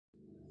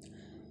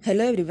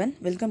Hello everyone,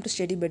 welcome to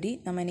Study Buddy.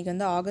 நம்ம இன்றைக்கி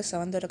வந்து ஆகஸ்ட்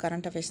 7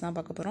 கரண்ட் அஃபேர்ஸ் தான்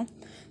பார்க்க போகிறோம்.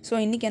 ஸோ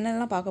இன்றைக்கி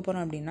என்னெல்லாம் பார்க்க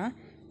போகிறோம் அப்படின்னா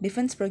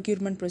defence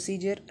procurement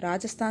procedure,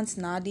 ராஜஸ்தான்ஸ்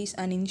north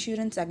and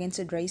insurance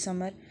against try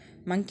summer,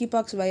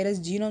 மங்கிபாக்ஸ்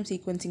virus genome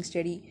sequencing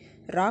study,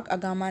 rock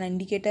அகாமா an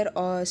indicator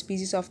or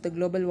species of the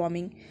global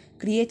warming,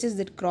 creatures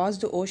that cross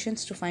the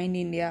oceans to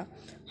find India,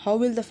 how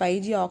will the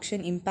 5G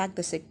auction impact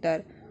the sector,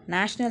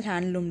 National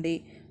Handloom Day,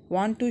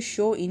 want to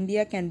show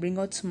India can bring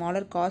out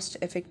smaller cost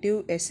effective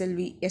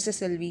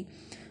SSLV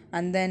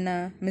and then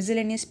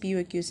miscellaneous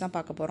POQs தான்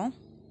பார்க்க போகிறோம்.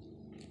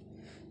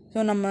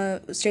 So நம்ம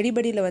study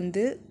படியில்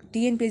வந்து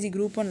TNPSC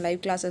group 1 live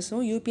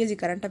கிளாஸஸும் UPSC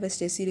current affairs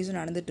test சீரீஸும்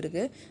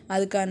நடந்துகிட்ருக்கு.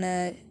 அதுக்கான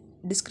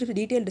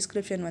detail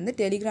description வந்து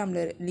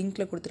டெலிகிராமில்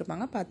லிங்க்கில்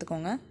கொடுத்துருப்பாங்க,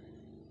 பார்த்துக்கோங்க.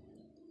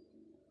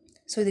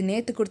 ஸோ இது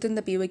நேற்று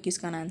கொடுத்துருந்த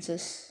POQஸ்க்கான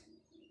ஆன்சர்ஸ்.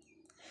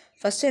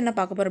 ஃபஸ்ட்டு என்ன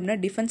பார்க்க போகிறோம்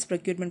அப்படின்னா டிஃபென்ஸ்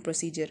ப்ரொக்யூர்மெண்ட்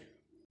ப்ரொசீஜர்.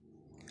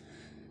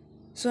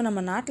 ஸோ நம்ம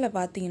நாட்டில்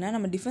பார்த்தீங்கன்னா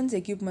நம்ம டிஃபென்ஸ்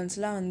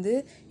எக்யூப்மெண்ட்ஸ்லாம் வந்து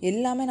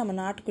எல்லாமே நம்ம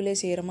நாட்டுக்குள்ளே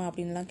செய்கிறோமா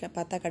அப்படின்லாம்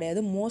பார்த்தா கிடையாது.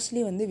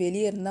 மோஸ்ட்லி வந்து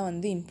வெளியே இருந்தால்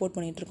வந்து இம்போர்ட்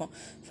பண்ணிகிட்ருக்கோம்.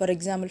 ஃபார்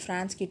எக்ஸாம்பிள்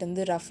ஃப்ரான்ஸ்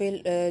கிட்டேருந்து ரஃபேல்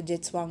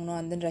ஜெட்ஸ் வாங்கினோம்,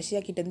 அண்ட் தென்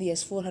ரஷ்யா கிட்டேருந்து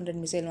S-400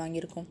 மிசைல்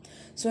வாங்கியிருக்கோம்.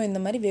 ஸோ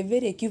இந்த மாதிரி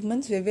வெவ்வேறு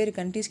எக்யூப்மெண்ட்ஸ் வெவ்வேறு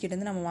கண்ட்ரீஸ்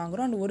கிட்டேருந்து நம்ம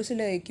வாங்குகிறோம். அண்ட் ஒரு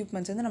சில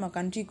எக்யூப்மெண்ட்ஸ் வந்து நம்ம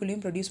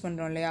கண்ட்ரிக்குள்ளேயும் ப்ரொடியூஸ்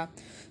பண்ணுறோம் இல்லையா.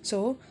 ஸோ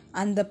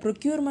அந்த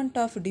ப்ரொக்யூர்மெண்ட்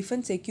ஆஃப்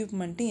டிஃபென்ஸ்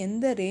எக்யூப்மெண்ட்டு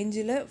எந்த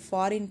ரேஞ்சில்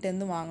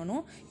ஃபாரின்ட்டேருந்து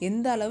வாங்கணும்,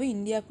 எந்த அளவு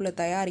இந்தியாவுக்குள்ளே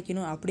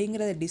தயாரிக்கணும்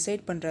அப்படிங்கிறத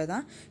டிசைட் பண்ணுறது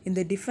தான்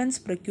இந்த டிஃபென்ஸ்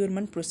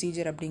ப்ரொக்யூர்மெண்ட்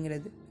ப்ரொசீஜர்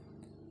அப்படிங்கிறது.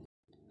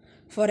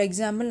 ஃபார்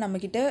எக்ஸாம்பிள்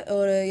நம்மக்கிட்ட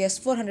ஒரு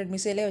S-400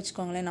 மிசைலே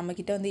வச்சுக்கோங்களேன்,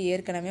 நம்மக்கிட்ட வந்து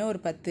ஏற்கனவே ஒரு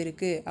 10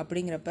 இருக்குது.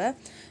 அப்படிங்கிறப்ப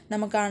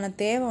நமக்கான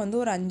தேவை வந்து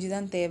ஒரு 5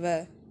 தான் தேவை.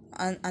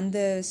 அந்த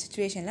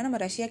சுச்சுவேஷனில்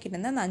நம்ம ரஷ்யா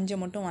கிட்டேருந்து அந்த 5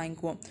 மட்டும்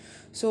வாங்கிக்குவோம்.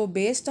 So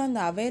based on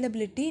the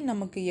availability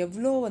நமக்கு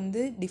எவ்வளோ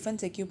வந்து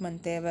டிஃபென்ஸ்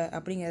எக்யூப்மெண்ட் தேவை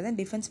அப்படிங்கிறத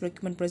டிஃபென்ஸ்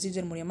ப்ரொக்யூர்மெண்ட்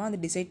ப்ரொசீஜர் மூலிமா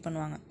வந்து டிசைட்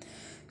பண்ணுவாங்க.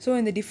 ஸோ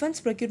இந்த டிஃபென்ஸ்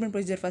ப்ரொக்யூர்மெண்ட்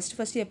ப்ரொசீஜர்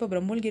ஃபஸ்ட்டு எப்போ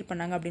பிரம்மோல்கீர்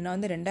பண்ணாங்க அப்படின்னா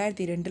வந்து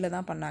 2002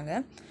 தான் பண்ணாங்க.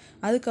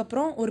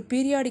 அதுக்கப்புறம் ஒரு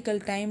பீரியாடிக்கல்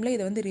டைமில்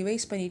இதை வந்து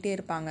ரிவைஸ் பண்ணிகிட்டே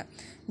இருப்பாங்க.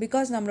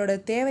 பிகாஸ் நம்மளோட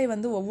தேவை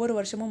வந்து ஒவ்வொரு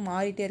வருஷமும்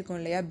மாறிட்டே இருக்கும்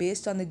இல்லையா,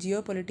 based on the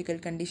Jio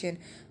political condition.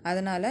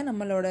 அதனால்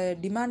நம்மளோட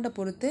டிமாண்டை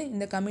பொறுத்து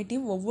இந்த கமிட்டி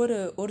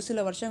ஒரு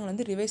சில வருஷங்கள்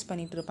வந்து ரிவைஸ்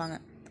பண்ணிகிட்டு இருப்பாங்க.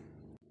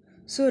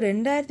 ஸோ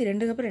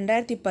 2002க்கு அப்புறம்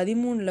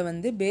 2013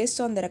 வந்து based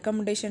on the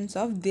recommendations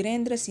of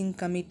Dhirendra Singh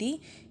committee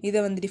இதை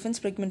வந்து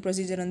டிஃபென்ஸ் ப்ரொக்யூர்மெண்ட்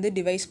ப்ரொசீஜர் வந்து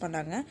டிவைஸ்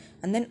பண்ணாங்க.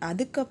 அண்ட் தென்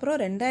அதுக்கப்புறம்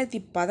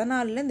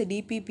 2014 இந்த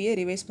டிபிபியை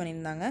ரிவைஸ்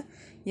பண்ணியிருந்தாங்க.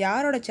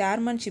 யாரோட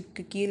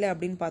சேர்மன்ஷிப்க்கு கீழே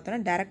அப்படின்னு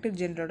பார்த்தோன்னா டைரக்டர்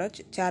ஜெனரலோட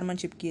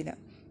சேர்மன்ஷிப் கீழே.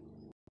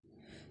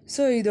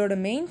 ஸோ இதோட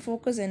மெயின்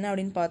ஃபோக்கஸ் என்ன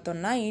அப்படின்னு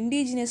பார்த்தோம்னா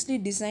indigenously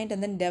designed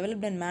and then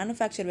developed and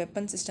manufacture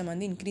weapon system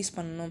வந்து இன்க்ரீஸ்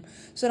பண்ணணும்.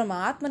 ஸோ நம்ம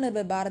ஆத்ம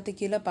நிர்பர் பாரத்து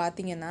கீழே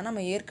பார்த்தீங்கன்னா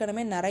நம்ம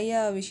ஏற்கனவே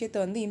நிறையா விஷயத்தை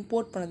வந்து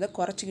இம்போர்ட் பண்ணதை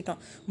குறைச்சிக்கிட்டோம்.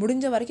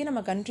 முடிஞ்ச வரைக்கும்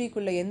நம்ம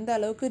கண்ட்ரிக்குள்ளே எந்த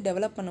அளவுக்கு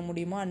டெவலப் பண்ண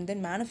முடியுமோ அண்ட்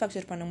தென்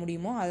மேனுஃபேக்சர் பண்ண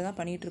முடியுமோ அதை தான்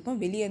பண்ணிகிட்ருக்கோம்.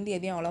 வெளியேருந்து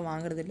எதையும் அவ்வளோ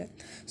வாங்குறதில்ல.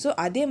 ஸோ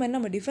அதே மாதிரி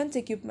நம்ம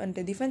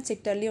டிஃபென்ஸ்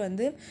செக்டர்லேயே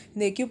வந்து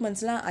இந்த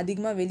எக்யூப்மெண்ட்ஸ்லாம்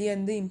அதிகமாக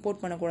வெளியேருந்து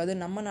இம்போர்ட் பண்ணக்கூடாது,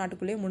 நம்ம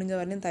நாட்டுக்குள்ளேயே முடிஞ்ச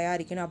வரையும்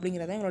தயாரிக்கணும்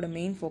அப்படிங்கிறத எங்களோட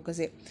main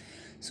ஃபோக்கஸே.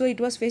 So it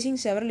was facing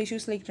several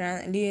issues like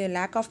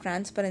lack of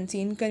transparency,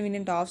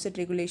 inconvenient offset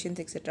regulations,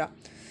 etc.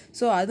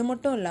 So அது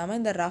மட்டும் இல்லாமல்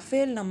இந்த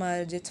ரஃபேல் நம்ம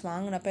ஜெட்ஸ்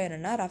வாங்கினப்ப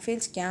என்னென்னா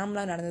ரஃபேல்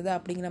ஸ்கேம்லாம் நடந்தது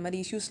அப்படிங்கிற மாதிரி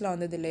இஷ்யூஸ்லாம்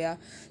வந்தது இல்லையா.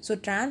 ஸோ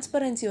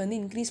டிரான்ஸ்பரன்சி வந்து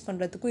இன்க்ரீஸ்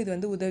பண்ணுறதுக்கும் இது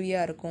வந்து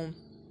உதவியாக இருக்கும்.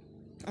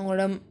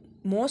 அவங்களோட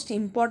மோஸ்ட்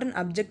இம்பார்ட்டன்ட்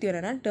அப்ஜெக்டிவ்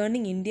என்னென்னா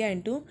turning India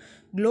into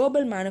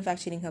global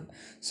manufacturing hub.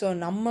 So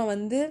நம்ம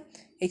வந்து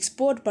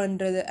இம்போர்ட்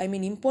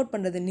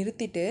பண்ணுறது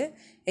நிறுத்திட்டு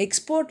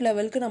எக்ஸ்போர்ட்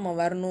லெவலுக்கு நம்ம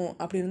வரணும்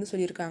அப்படின்னு வந்து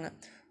சொல்லியிருக்காங்க.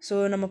 ஸோ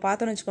நம்ம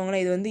பார்த்தோன்னு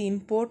வச்சுக்கோங்களேன், இது வந்து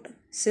import,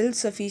 self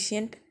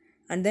sufficient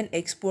and then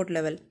export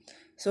level.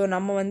 So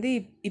நம்ம வந்து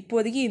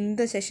இப்போதைக்கு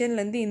இந்த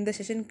செஷன்லேருந்து இந்த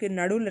செஷனுக்கு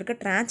நடுவில் இருக்க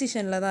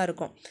டிரான்சிஷனில் தான்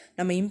இருக்கோம்.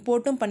 நம்ம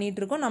இம்போர்ட்டும்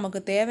பண்ணிகிட்ருக்கோம்,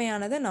 நமக்கு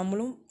தேவையானதை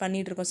நம்மளும்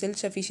பண்ணிகிட்ருக்கோம்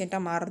செல்ஃப்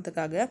சஃபிஷியண்ட்டாக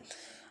மாறுறதுக்காக.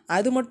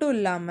 அது மட்டும்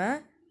இல்லாமல்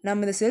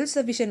நம்ம இந்த செல்ஃப்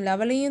சஃபிஷியன்ட்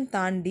லெவலையும்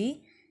தாண்டி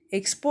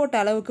எக்ஸ்போர்ட்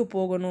அளவுக்கு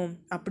போகணும்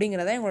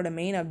அப்படிங்கிறதான் எங்களோட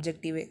மெயின்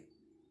அப்ஜெக்டிவே.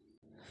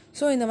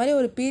 ஸோ இந்த மாதிரி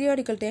ஒரு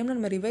பீரியாடிக்கல் டைமில்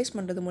நம்ம ரிவைஸ்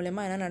பண்ணுறது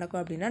மூலமா என்ன நடக்கும்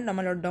அப்படின்னா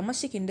நம்மளோட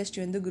டொமஸ்டிக்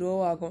இண்டஸ்ட்ரி வந்து க்ரோ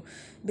ஆகும்.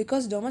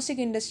 பிகாஸ்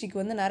டொமஸ்டிக் இண்டஸ்ட்ரிக்கு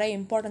வந்து நிறைய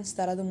இம்பார்ட்டன்ஸ்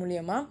தரது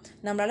மூலமா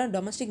நம்மளால்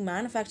டொமஸ்டிக்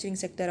மேனுஃபேக்சரிங்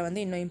செக்டரை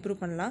வந்து இன்னும் இம்ப்ரூவ்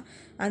பண்ணலாம்.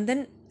 அண்ட்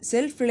தென்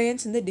செல்ஃப்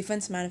ரிலையன்ஸ் இந்த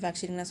டிஃபென்ஸ்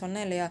மேனுஃபேக்சரிங் நான்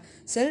சொன்னேன் இல்லையா,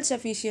 செல்ஃப்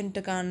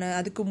சஃபிஷியன்ட்டுக்கான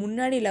அதுக்கு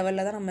முன்னாடி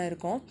லெவலில் தான் நம்ம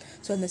இருக்கோம்.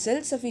 ஸோ அந்த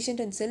self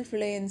sufficient and self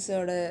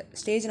ரிலையன்ஸோட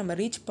stage நம்ம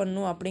ரீச்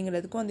பண்ணணும்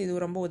அப்படிங்கிறதுக்கும் வந்து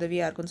இது ரொம்ப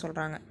உதவியாக இருக்குன்னு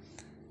சொல்கிறாங்க.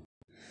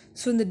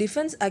 ஸோ இந்த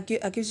டிஃபென்ஸ்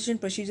அக்யூசிஷன்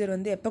ப்ரொசீஜர்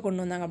வந்து எப்போ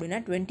கொண்டு வந்தாங்க அப்படின்னா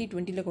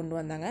 2020 கொண்டு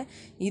வந்தாங்க.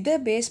 இதை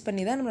பேஸ்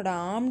பண்ணி தான் நம்மளோட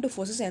ஆர்ம்டு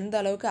ஃபோர்ஸஸ் எந்த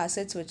அளவுக்கு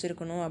அசெட்ஸ்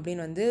வச்சுருக்கணும்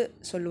அப்படின்னு வந்து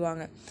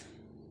சொல்லுவாங்க.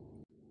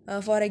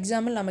 ஃபார்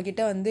எக்ஸாம்பிள்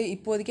நம்மக்கிட்ட வந்து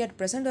இப்போதைக்கு அட்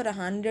ப்ரெசென்ட் ஒரு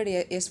 100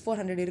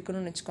 S-400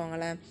 இருக்கணும்னு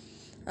வச்சுக்கோங்களேன்.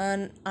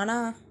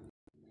 ஆனால்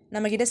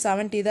நம்மக்கிட்ட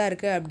 70 தான்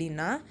இருக்குது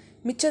அப்படின்னா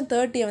மிச்சம்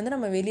 30 வந்து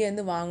நம்ம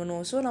வெளியேருந்து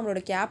வாங்கணும். ஸோ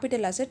நம்மளோட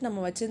கேபிட்டல் அசெட் நம்ம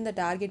வச்சுருந்த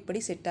டார்கெட் படி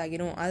செட்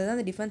ஆகிடும். அதுதான்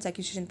இந்த டிஃபென்ஸ்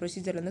அக்யூசிஷன்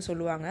ப்ரொசீஜர் வந்து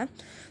சொல்லுவாங்க.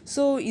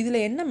 ஸோ இதில்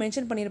என்ன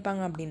மென்ஷன்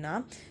பண்ணியிருப்பாங்க அப்படின்னா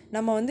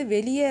நம்ம வந்து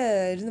வெளியே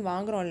இருந்து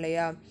வாங்குகிறோம்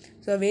இல்லையா,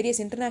 ஸோ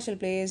வேரியஸ் இன்டர்நேஷ்னல்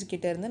பிளேயர்ஸ்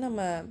கிட்டேருந்து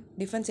நம்ம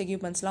டிஃபென்ஸ்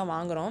எக்யூப்மெண்ட்ஸ்லாம்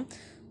வாங்குகிறோம்.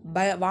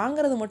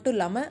 வாங்குறது மட்டும்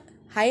இல்லாமல்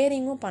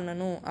ஹையரிங்கும்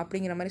பண்ணணும்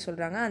அப்படிங்கிற மாதிரி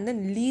சொல்கிறாங்க. அண்ட்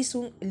தென்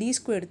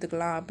லீஸ்க்கும்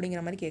எடுத்துக்கலாம்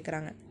அப்படிங்கிற மாதிரி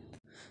கேட்குறாங்க.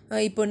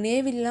 இப்போ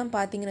நேவிலாம்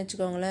பார்த்தீங்கன்னு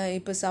வச்சுக்கோங்களேன்,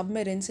 இப்போ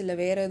சப்மெரின்ஸ் இல்லை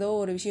வேறு ஏதோ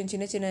ஒரு விஷயம்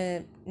சின்ன சின்ன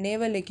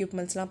நேவல்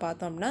எக்யூப்மெண்ட்ஸ்லாம்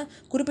பார்த்தோம் அப்படின்னா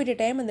குறிப்பிட்ட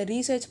டைம் அந்த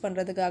ரீசர்ச்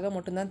பண்ணுறதுக்காக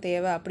மட்டும்தான்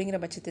தேவை. அப்படிங்கிற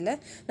பட்சத்தில்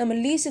நம்ம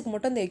லீஸுக்கு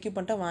மட்டும் அந்த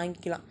எக்யூப்மெண்ட்டை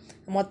வாங்கிக்கலாம்,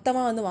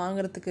 மொத்தமாக வந்து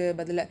வாங்குறதுக்கு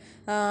பதிலாக.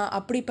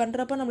 அப்படி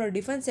பண்ணுறப்ப நம்மளோட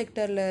டிஃபென்ஸ்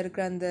செக்டரில்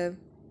இருக்கிற அந்த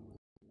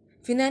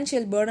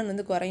ஃபினான்ஷியல் பேர்டன்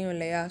வந்து குறையும்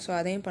இல்லையா? ஸோ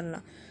அதையும்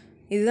பண்ணலாம்.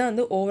 இதுதான்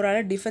வந்து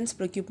ஓவராலாக டிஃபென்ஸ்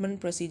ப்ரொக்யூப்மெண்ட்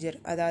ப்ரொசீஜர்.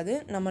 அதாவது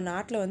நம்ம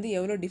நாட்டில் வந்து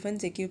எவ்வளோ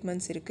டிஃபென்ஸ்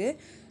எக்யூப்மெண்ட்ஸ் இருக்குது,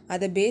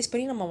 அதை பேஸ்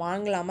பண்ணி நம்ம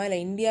வாங்கலாமா இல்லை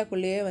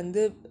இந்தியாவுக்குள்ளேயே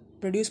வந்து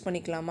ப்ரொடியூஸ்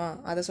பண்ணிக்கலாமா,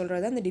 அதை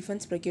சொல்கிறது தான் இந்த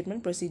defence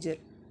procurement procedure.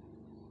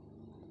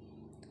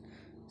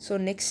 So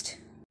next,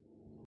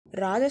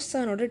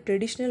 ராஜஸ்தானோட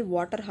traditional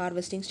water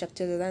harvesting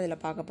ஸ்ட்ரக்சர்ஸை தான்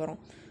இதில் பார்க்க போகிறோம்.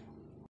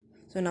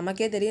 ஸோ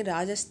நமக்கே தெரியும்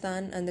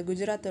ராஜஸ்தான் அந்த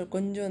குஜராத்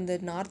கொஞ்சம் இந்த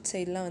நார்த்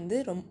சைட்லாம் வந்து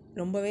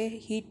ரொம்பவே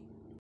ஹீட்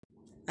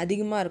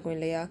அதிகமாக இருக்கும்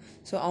இல்லையா?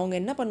 ஸோ அவங்க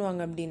என்ன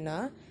பண்ணுவாங்க அப்படின்னா,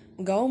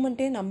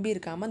 கவர்மெண்ட்டே நம்பி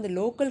இருக்காமல் அந்த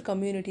லோக்கல்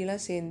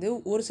கம்யூனிட்டிலாம் சேர்ந்து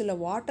ஒரு சில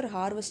வாட்டர்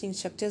ஹார்வெஸ்டிங்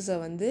ஸ்ட்ரக்சர்ஸை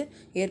வந்து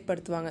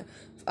ஏற்படுத்துவாங்க.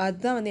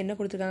 அதுதான் வந்து என்ன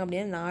கொடுத்துருக்காங்க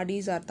அப்படின்னா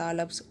நாடிஸ் ஆர்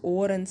தாலப்ஸ்,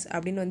 ஓரன்ஸ்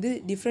அப்படின்னு வந்து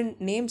டிஃப்ரெண்ட்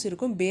நேம்ஸ்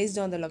இருக்கும் பேஸ்ட்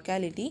ஆன் த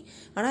லொக்காலிட்டி.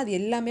 ஆனால் அது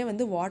எல்லாமே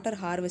வந்து வாட்டர்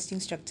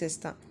ஹார்வெஸ்டிங் ஸ்ட்ரக்சர்ஸ்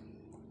தான்.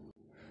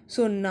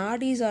 So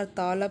நாடிஸ் R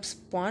தாலப்ஸ்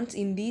ponds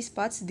in these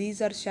parts, these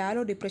are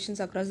shallow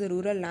depressions across the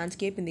rural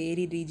landscape in the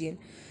arid region.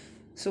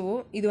 So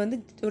இது வந்து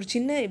ஒரு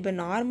சின்ன, இப்போ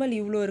நார்மல்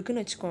இவ்வளோ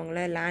இருக்குதுன்னு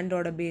வச்சுக்கோங்களேன்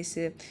லேண்டோட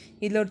பேஸு,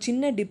 இதில் ஒரு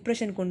சின்ன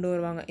டிப்ரெஷன் கொண்டு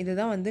வருவாங்க.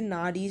 இதுதான் வந்து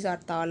நாடிஸ்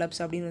ஆர்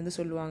தாலப்ஸ் அப்படின்னு வந்து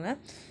சொல்லுவாங்க.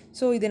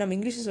 ஸோ இதை நம்ம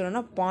இங்கிலீஷில்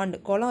சொல்லணும்னா பாண்ட்,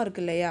 குளம்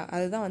இருக்குது இல்லையா,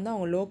 அதுதான் வந்து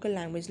அவங்க லோக்கல்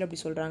லாங்குவேஜில்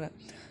அப்படி சொல்கிறாங்க.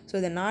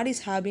 So the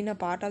நாடிஸ் have been a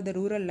part of the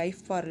rural life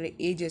for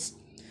ages.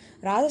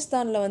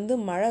 ராஜஸ்தானில் வந்து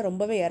மழை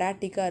ரொம்பவே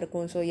எராட்டிக்காக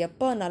இருக்கும். ஸோ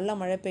எப்போ நல்லா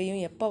மழை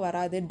பெய்யும் எப்போ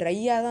வராது,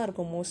 ட்ரையாக தான்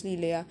இருக்கும் மோஸ்ட்லி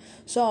இல்லையா?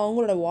 ஸோ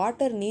அவங்களோட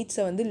வாட்டர்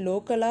நீட்ஸை வந்து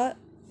லோக்கலாக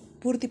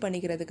பூர்த்தி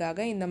பண்ணிக்கிறதுக்காக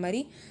இந்த மாதிரி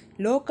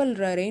லோக்கல்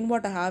ரெயின்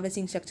வாட்டர்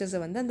ஹார்வெஸ்டிங் ஸ்ட்ரக்சர்ஸை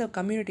வந்து அந்த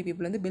கம்யூனிட்டி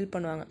பீப்புள் வந்து பில்ட்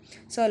பண்ணுவாங்க.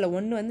 ஸோ அதில்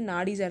ஒன்று வந்து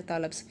நாடிஸ் R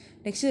தாலப்ஸ்.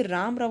 Next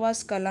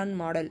ராம்ரவாஸ் Kalan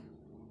model.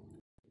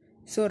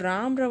 So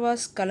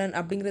ராம்ரவாஸ் கலன்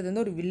அப்படிங்கிறது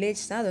வந்து ஒரு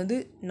வில்லேஜ் தான். அது வந்து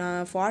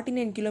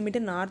 49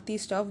 கிலோமீட்டர் நார்த்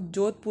ஈஸ்ட் ஆஃப்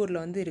ஜோத்பூரில்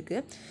வந்து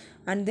இருக்குது.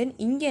 அண்ட் தென்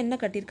இங்கே என்ன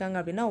கட்டியிருக்காங்க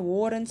அப்படின்னா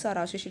ஓரன்ஸ்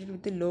are associated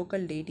with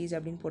local deities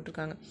அப்படின்னு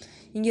போட்டிருக்காங்க.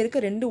 இங்கே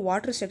இருக்க 2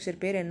 வாட்டர்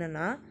ஸ்ட்ரக்சர் பேர்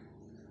என்னென்னா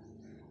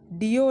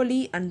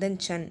டியோலி அண்ட் தென்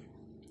சன்.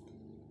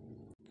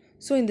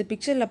 ஸோ இந்த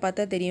பிக்சரில்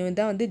பார்த்தா தெரியும்,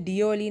 இதுதான் வந்து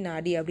டியோலி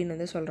நாடி அப்படின்னு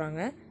வந்து சொல்கிறாங்க.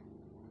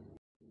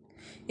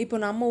 இப்போ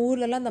நம்ம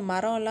ஊர்லலாம் அந்த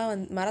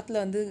மரம்லாம் மரத்தில்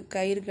வந்து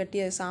கயிறு கட்டி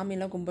அது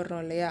சாமியெல்லாம்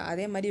கும்பிட்றோம் இல்லையா?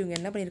 அதே மாதிரி இவங்க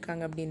என்ன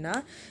பண்ணியிருக்காங்க அப்படின்னா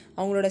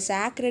அவங்களோட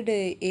சேக்ரெட்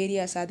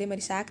ஏரியாஸ், அதே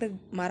மாதிரி சேக்ரெட்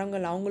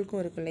மரங்கள்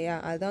அவங்களுக்கும் இருக்கும் இல்லையா,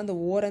 அதுதான் அந்த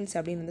ஓரன்ஸ்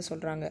அப்படின்னு வந்து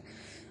சொல்கிறாங்க.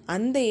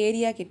 அந்த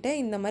ஏரியா கிட்ட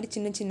இந்த மாதிரி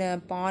சின்ன சின்ன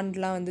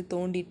பாண்ட்லாம் வந்து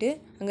தோண்டிட்டு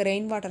அங்கே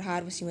ரெயின் வாட்டர்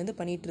ஹார்வெஸ்டிங் வந்து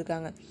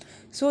பண்ணிகிட்ருக்காங்க.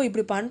 ஸோ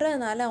இப்படி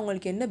பண்ணுறதுனால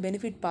அவங்களுக்கு என்ன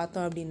பெனிஃபிட்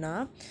பார்த்தோம் அப்படின்னா,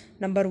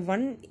 நம்பர்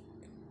 1,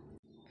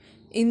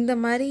 இந்த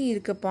மாதிரி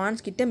இருக்க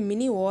பாண்ட்ஸ் கிட்ட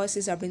மினி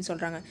ஓயாசிஸ் அப்படின்னு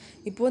சொல்கிறாங்க.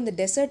 இப்போது இந்த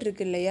டெசர்ட்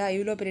இருக்குது இல்லையா,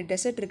 இவ்வளோ பெரிய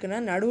டெசர்ட் இருக்குன்னா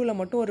நடுவில்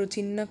மட்டும் ஒரு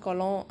சின்ன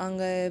குளம்,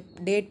 அங்கே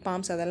டேட்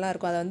பாம்ஸ் அதெல்லாம்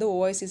இருக்கும், அதை வந்து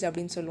ஓயாசிஸ்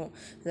அப்படின்னு சொல்லுவோம்.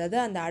 அதாவது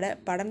அந்த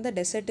படர்ந்த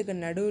டெசர்ட்டுக்கு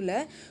நடுவில்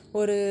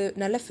ஒரு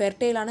நல்ல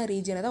ஃபெர்டைலான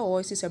ரீஜனை தான்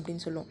ஓயாசிஸ்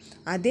அப்படின்னு சொல்லுவோம்.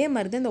 அதே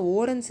மாதிரி தான் இந்த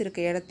ஓரன்ஸ்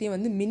இருக்க இடத்தையும்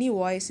வந்து மினி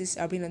ஓயாசிஸ்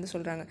அப்படின்னு வந்து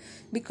சொல்கிறாங்க.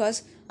 பிகாஸ்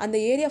அந்த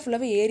ஏரியா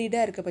ஃபுல்லாகவே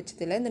ஏரிடாக இருக்க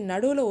பட்சத்தில் இந்த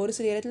நடுவில் ஒரு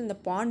சில இடத்துல இந்த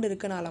பாண்ட்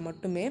இருக்கனால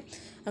மட்டுமே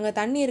அங்கே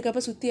தண்ணி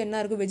இருக்கப்போ சுற்றி என்ன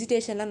இருக்கும்,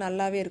 வெஜிடேஷன்லாம்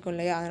நல்லாவே இருக்கும்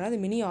இல்லையா, அதனால் அது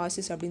மினி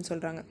ஆசிஸ் அப்படின்னு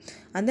சொல்கிறாங்க.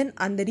 அண்ட் தென்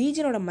அந்த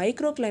ரீஜனோட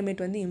மைக்ரோ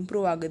கிளைமேட் வந்து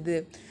இம்ப்ரூவ் ஆகுது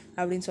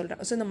அப்படின்னு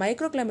சொல்கிறாங்க. ஸோ இந்த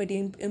மைக்ரோ கிளைமேட்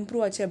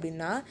இம்ப்ரூவ் ஆச்சு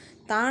அப்படின்னா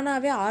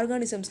தானாகவே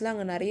ஆர்கானிசம்ஸ்லாம்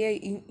அங்கே நிறைய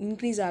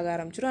இன்க்ரீஸ் ஆக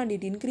ஆரம்பிச்சிடும். And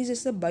it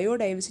increases the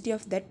biodiversity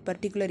of that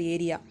particular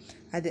area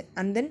அது.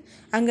 அண்ட் தென்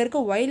அங்கே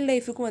இருக்க வைல்ட்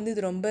லைஃபுக்கும் வந்து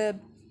இது ரொம்ப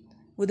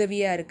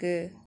உதவியாக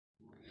இருக்குது.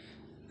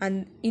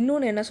 அண்ட்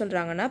இன்னொன்று என்ன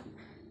சொல்கிறாங்கன்னா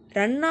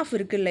ரன் ஆஃப்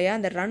இருக்குது இல்லையா,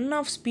 அந்த ரன்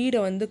ஆஃப்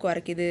ஸ்பீடை வந்து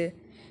குறைக்குது.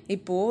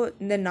 இப்போது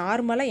இந்த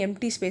நார்மலாக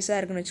எம்டி ஸ்பேஸாக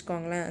இருக்குன்னு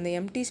வச்சுக்கோங்களேன், அந்த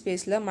எம்டி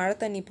ஸ்பேஸில் மழை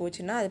தண்ணி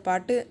போச்சுன்னா அது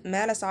பாட்டு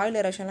மேலே சாயில்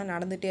எரோஷன்லாம்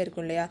நடந்துகிட்டே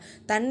இருக்கும் இல்லையா,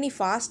 தண்ணி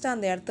ஃபாஸ்ட்டாக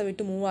அந்த இடத்த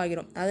விட்டு மூவ்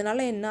ஆகிரும்.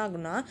 அதனால என்ன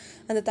ஆகுனா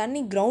அந்த தண்ணி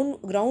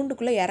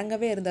கிரவுண்டுக்குள்ளே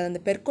இறங்கவே இருந்தது,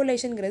 அந்த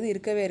பெர்குலேஷனுங்கிறது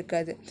இருக்கவே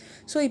இருக்காது.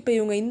 ஸோ இப்போ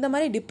இவங்க இந்த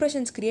மாதிரி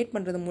டிப்ரெஷன்ஸ் க்ரியேட்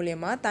பண்ணுறது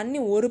மூலயமா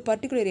தண்ணி ஒரு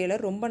பர்டிகுலர்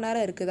ஏரியாவில் ரொம்ப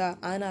நேரம் இருக்குதா,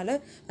 அதனால்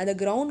அந்த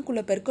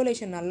கிரவுண்டுக்குள்ளே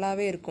பெர்குலேஷன்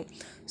நல்லாவே இருக்கும்.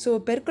 ஸோ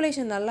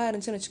பெர்குலேஷன் நல்லா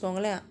இருந்துச்சுன்னு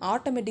வச்சுக்கோங்களேன்,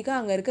 ஆட்டோமேட்டிக்காக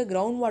அங்கே இருக்க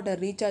கிரவுண்ட்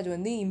வாட்டர் ரீசார்ஜ்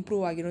வந்து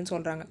இம்ப்ரூவ் ஆகிரும்னு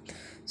சொல்கிறாங்க.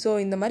 ஸோ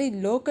இந்த மாதிரி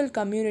லோக்கல்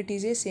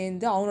கம்யூனிட்டிஸே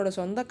சேர்ந்து அவங்களோட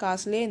சொந்த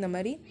காசுலேயே இந்த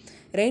மாதிரி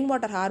rain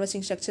water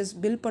harvesting structures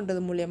build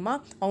பண்ணுறது மூலயமா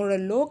அவங்களோட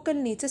லோக்கல்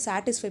நீட்ஸை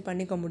சாட்டிஸ்ஃபை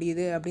பண்ணிக்க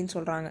முடியுது அப்படின்னு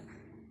சொல்கிறாங்க.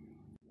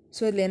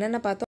 ஸோ இதில்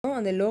என்னென்ன பார்த்தோம்,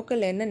 அந்த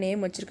லோக்கல் என்ன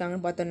நேம்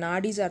வச்சுருக்காங்கன்னு பார்த்தோம்,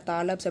 நாடிஸ் ஆர்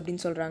தாலப்ஸ்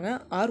அப்படின்னு சொல்கிறாங்க,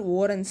 ஆர்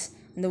ஓரன்ஸ்.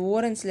 இந்த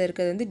ஓரன்ஸில்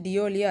இருக்கிறது வந்து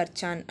டியோலி ஆர்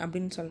சான்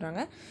அப்படின்னு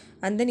சொல்கிறாங்க.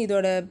 அண்ட் தென்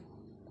இதோட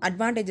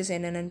அட்வான்டேஜஸ்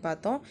என்னென்னு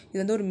பார்த்தோம்.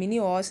 இது வந்து ஒரு மினி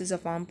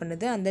ஓயாசிஸை ஃபார்ம்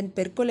பண்ணுது. அண்ட் தென்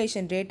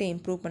பெர்குலேஷன் ரேட்டை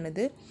இம்ப்ரூவ்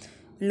பண்ணுது,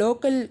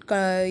 லோக்கல்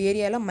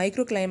ஏரியாவில்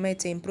மைக்ரோ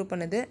கிளைமேட்ஸை இம்ப்ரூவ்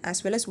பண்ணுது,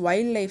 ஆஸ் வெல் அஸ்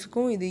வைல்ட்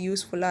லைஃப்க்கும் இது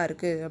யூஸ்ஃபுல்லாக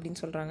இருக்குது அப்படின்னு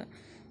சொல்கிறாங்க.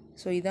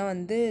 ஸோ இதான்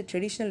வந்து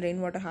traditional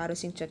rain water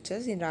harvesting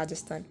structures in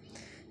Rajasthan.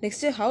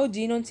 Next, how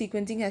genome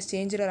sequencing has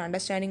change our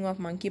understanding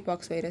of monkey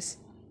box virus.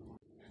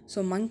 So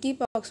monkey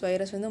box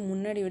virus வந்து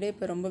முன்னாடி விட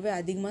இப்போ ரொம்பவே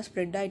அதிகமாக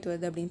ஸ்ப்ரெட் ஆகிட்டு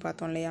வருது அப்படின்னு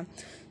பார்த்தோம் இல்லையா.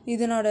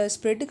 இதனோட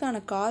ஸ்ப்ரெட்டுக்கான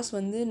காஸ்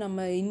வந்து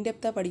நம்ம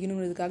இன்டெப்த்தாக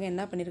படிக்கணுங்கிறதுக்காக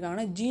என்ன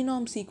பண்ணியிருக்காங்கன்னா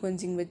ஜீனோம்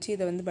சீக்வன்சிங் வச்சு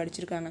இதை வந்து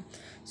படிச்சிருக்காங்க.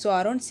 So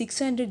around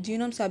 600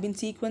 genomes have been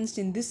sequenced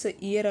in this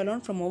year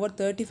alone from over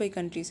 35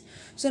 countries.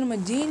 So நம்ம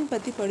ஜீன்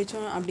பற்றி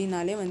படித்தோம்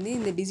அப்படின்னாலே வந்து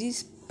இந்த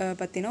டிசீஸ்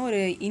பற்றினா ஒரு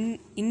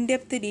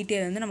இன்டெப்த்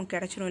டீட்டெயில் வந்து நமக்கு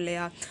கிடச்சிடும்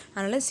இல்லையா.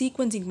 அதனால்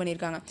சீக்வன்சிங்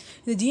பண்ணியிருக்காங்க.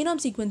 இது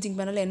ஜீனோம் சீக்வன்சிங்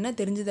பண்ணல என்ன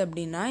தெரிஞ்சுது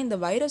அப்படின்னா இந்த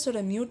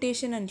வைரஸோட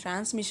மியூட்டேஷன் அண்ட்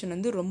டிரான்ஸ்மிஷன்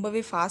வந்து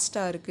ரொம்பவே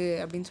ஃபாஸ்ட்டாக இருக்குது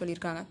அப்படின்னு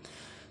சொல்லியிருக்காங்க.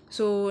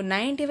 So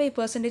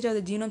 95% of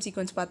the genome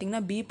sequence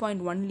பார்த்திங்கன்னா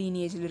B.1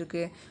 லீனியேஜில்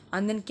இருக்குது.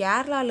 அண்ட் தென்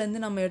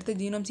கேரளாலேருந்து நம்ம எடுத்த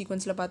ஜீனோம்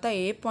சீக்வன்ஸில் பார்த்தா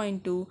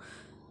A.2.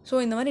 ஸோ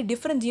இந்த மாதிரி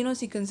டிஃப்ரெண்ட் ஜீனோம்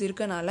சீக்வன்ஸ்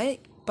இருக்கனால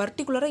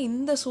பர்டிகுலராக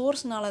இந்த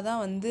சோர்ஸ்னால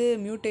தான் வந்து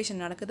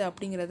மியூட்டேஷன் நடக்குது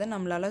அப்படிங்கிறத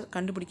நம்மளால்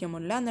கண்டுபிடிக்க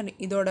முடியல. அந்த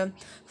இதோட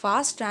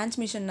ஃபாஸ்ட்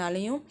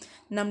டிரான்ஸ்மிஷன்னாலையும்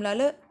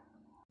நம்மளால்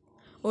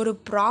ஒரு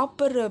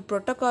ப்ராப்பர்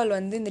ப்ரோட்டோக்கால்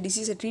வந்து இந்த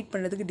டிசீஸை ட்ரீட்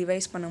பண்ணுறதுக்கு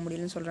டிவைஸ் பண்ண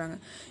முடியலன்னு சொல்கிறாங்க.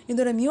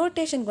 இதோட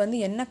மியூட்டேஷனுக்கு வந்து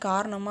என்ன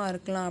காரணமாக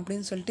இருக்கலாம்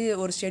அப்படின்னு சொல்லிட்டு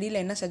ஒரு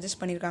ஸ்டடியில் என்ன சஜஸ்ட்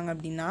பண்ணியிருக்காங்க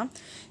அப்படின்னா,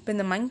 இப்போ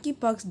இந்த மங்கி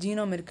பாக்ஸ்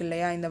ஜீனோம் இருக்கு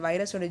இல்லையா, இந்த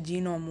வைரஸோட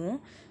ஜீனோமும்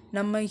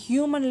நம்ம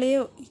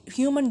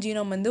ஹியூமன்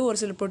ஜீனோம் வந்து ஒரு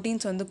சில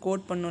ப்ரோட்டீன்ஸ் வந்து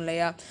கோட் பண்ணும்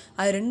இல்லையா,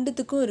 அது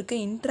ரெண்டுத்துக்கும் இருக்க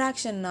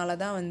இன்ட்ராக்ஷன்னால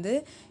தான் வந்து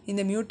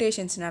இந்த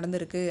மியூட்டேஷன்ஸ்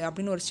நடந்திருக்கு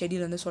அப்படின்னு ஒரு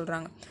ஸ்டடியில் வந்து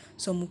சொல்கிறாங்க.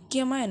 ஸோ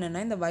முக்கியமாக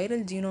என்னென்னா இந்த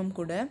வைரல் ஜீனோம்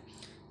கூட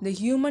இந்த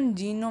human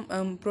genome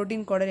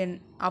protein coded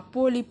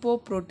அப்போலிப்போ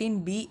protein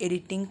B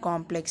editing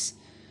complex,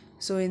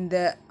 so இந்த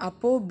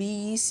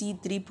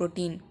ApoBEC3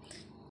 ப்ரோட்டீன்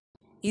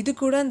இது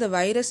கூட அந்த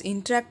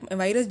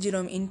வைரஸ்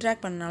ஜீனோம்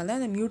இன்ட்ராக்ட் பண்ணனால தான்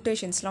இந்த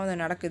மியூட்டேஷன்ஸ்லாம்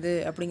வந்து நடக்குது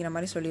அப்படிங்கிற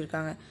மாதிரி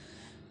சொல்லியிருக்காங்க.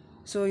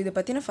 ஸோ இதை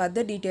பற்றின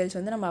ஃபர்தர் டீட்டெயில்ஸ்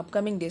வந்து நம்ம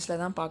அப்கமிங்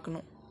டேஸில் தான்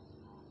பார்க்கணும்.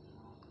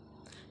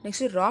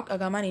 Next rock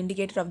அகாமா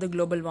indicator of the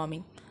global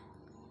warming.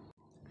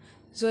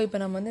 So இப்போ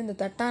நம்ம வந்து இந்த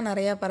தட்டா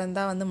நிறையா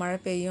பறந்தால் வந்து மழை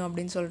பெய்யும்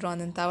அப்படின்னு சொல்கிறோம்,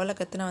 அந்த தவளை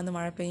கத்துனா வந்து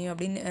மழை பெய்யும்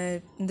அப்படின்னு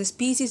இந்த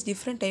ஸ்பீசிஸ்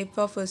டிஃப்ரெண்ட் டைப்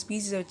ஆஃப்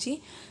ஸ்பீசிஸை வச்சு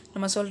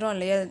நம்ம சொல்கிறோம்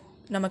இல்லையா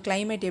நம்ம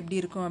கிளைமேட் எப்படி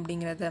இருக்கும்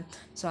அப்படிங்கிறத.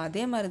 ஸோ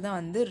அதே மாதிரி தான்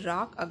வந்து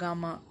ராக்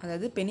அகாமா,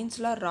 அதாவது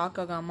பெனின்சுலர் ராக்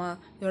அகாமா,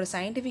 இதோட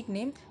சயின்டிஃபிக்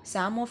நேம்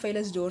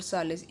சாமோஃபைலஸ்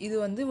டோர்சாலிஸ். இது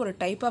வந்து ஒரு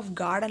type of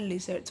garden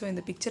lizard. So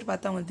இந்த பிக்சர்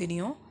பார்த்தா அவங்களுக்கு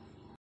தெரியும்.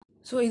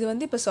 ஸோ இது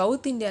வந்து இப்போ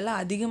சவுத் இந்தியாவில்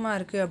அதிகமாக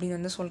இருக்குது அப்படின்னு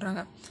வந்து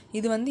சொல்கிறாங்க.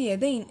 இது வந்து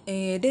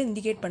எதை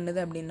இண்டிகேட்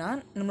பண்ணுது அப்படின்னா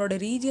நம்மளோட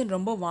ரீஜியன்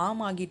ரொம்ப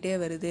வார்ம் ஆகிட்டே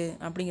வருது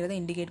அப்படிங்கிறத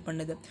இண்டிகேட்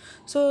பண்ணுது.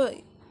 ஸோ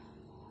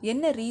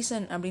என்ன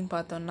ரீசன் அப்படின்னு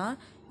பார்த்தோம்னா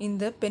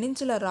இந்த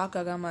பெனின்சுலர் ராக்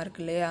அகாமா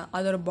இருக்கு இல்லையா,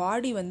 அதோட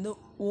பாடி வந்து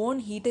ஓன்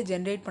ஹீட்டை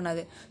ஜென்ரேட்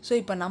பண்ணாது. ஸோ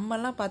இப்போ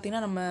நம்மலாம்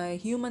பார்த்திங்கன்னா நம்ம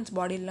ஹியூமன்ஸ்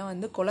பாடியிலாம்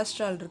வந்து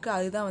கொலஸ்ட்ரால் இருக்குது,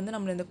 அதுதான் வந்து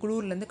நம்மளை இந்த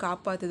குளிர்லேருந்து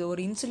காப்பாற்றுது.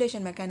 ஒரு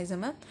இன்சுலேஷன்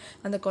மெக்கானிசமை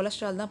அந்த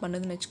கொலஸ்ட்ரால் தான்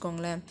பண்ணுதுன்னு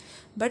வச்சுக்கோங்களேன்.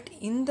 பட்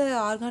இந்த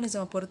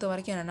ஆர்கானிசமை பொறுத்த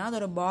வரைக்கும் என்னென்னா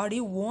அதோட பாடி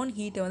ஓன்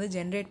ஹீட்டை வந்து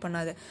ஜென்ரேட்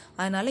பண்ணாது.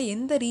 அதனால்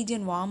எந்த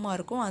ரீஜன் வார்மாக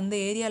இருக்கோ அந்த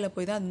ஏரியாவில்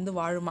போய் தான் அது வந்து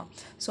வாழுமா.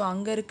 ஸோ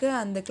அங்கே இருக்க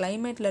அந்த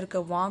கிளைமேட்டில்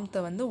இருக்க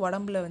வார்ம்த்தை வந்து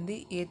உடம்புல வந்து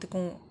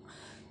ஏற்றுக்கும்.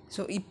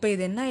 ஸோ இப்போ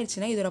இது என்ன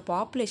ஆயிடுச்சுன்னா இதோட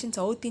பாப்புலேஷன்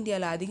சவுத்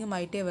இந்தியாவில்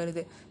அதிகமாகிட்டே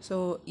வருது. ஸோ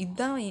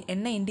இதுதான்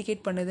என்ன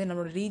இண்டிகேட் பண்ணுது,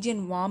 நம்மளோட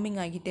ரீஜியன் வார்மிங்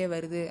ஆகிட்டே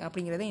வருது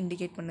அப்படிங்கிறத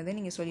இண்டிகேட் பண்ணுது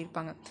நீங்கள்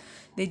சொல்லியிருப்பாங்க.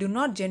 they do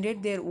not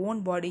generate their own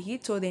body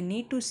heat, so they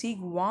need to seek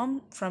warmth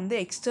from the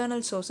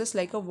external sources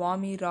like a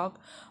warmy rock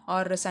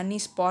or a sunny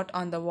spot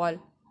on the wall.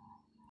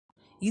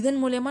 இதன்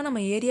மூலயமா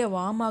நம்ம area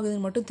warm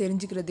ஆகுதுன்னு மட்டும்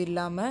தெரிஞ்சுக்கிறது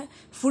இல்லாமல்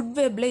food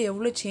வெப்பில்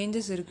எவ்வளோ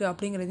changes இருக்குது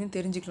அப்படிங்கிறதையும்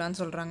தெரிஞ்சுக்கலான்னு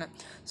சொல்கிறாங்க.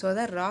 ஸோ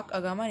அதான் rock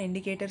அகாமா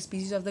indicator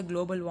species of the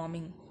global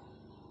warming.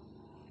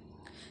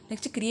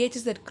 Next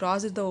creatures that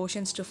grasses the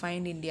oceans to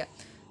find India.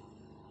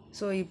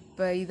 So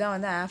இப்போ இதான்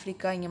வந்து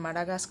ஆஃப்ரிக்கா, இங்கே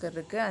மடகாஸ்கர்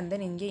இருக்குது, அண்ட்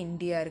தென் இங்கே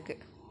இந்தியா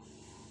இருக்குது.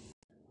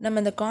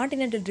 நம்ம இந்த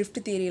காண்டினென்டல் ட்ரிஃப்ட்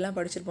தியரியெல்லாம்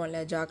படிச்சிருப்போம்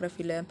இல்லையா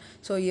ஜாகிரஃபியில்.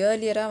 ஸோ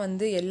ஏர்லியராக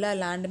வந்து எல்லா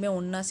லேண்டுமே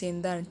ஒன்றா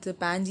சேர்ந்து அனுப்பிச்சு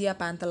பேஞ்சியா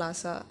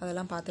பேந்தலாசா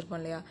அதெல்லாம் பார்த்துருப்போம்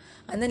இல்லையா.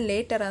 அண்ட் தென்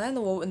லேட்டராக தான்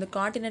இந்த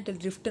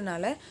காண்டினென்டல்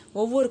ட்ரிஃப்ட்னால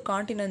ஒவ்வொரு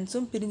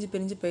காண்டினென்ட்ஸும்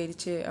பிரிஞ்சு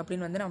போயிடுச்சு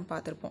அப்படின்னு வந்து நம்ம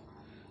பார்த்துருப்போம்.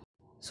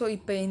 ஸோ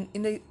இப்போ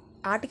இந்த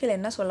ஆர்டிக்கல்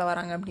என்ன சொல்ல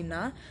வராங்க அப்படின்னா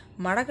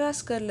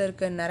மடகாஸ்கரில்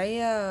இருக்க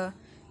நிறையா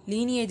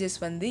லீனியேஜஸ்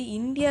வந்து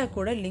இந்தியா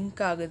கூட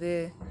லிங்க் ஆகுது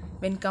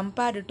when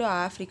compared to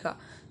Africa.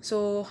 So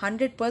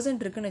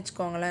 100% இருக்குதுன்னு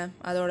வச்சுக்கோங்களேன்.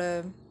 அதோட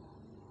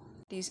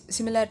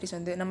சிமிலாரிட்டிஸ்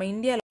வந்து நம்ம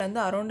இந்தியாவில் வந்து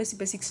அரௌண்டு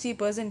இப்போ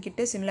 60%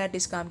 கிட்ட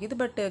சிமிலாரிட்டிஸ் காமிக்குது,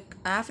 பட்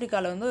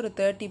ஆஃப்ரிக்காவில் வந்து ஒரு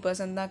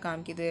 30% தான்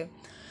காமிக்குது.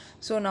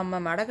 ஸோ நம்ம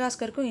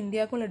மடகாஸ்கருக்கும்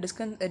இந்தியாவுக்கும் உள்ள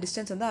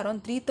டிஸ்டன்ஸ் வந்து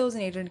அரௌண்ட்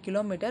 3800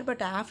 கிலோமீட்டர்,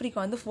 பட் ஆஃப்ரிக்கா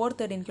வந்து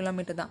 413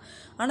 கிலோமீட்டர் தான்.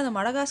 ஆனால் இந்த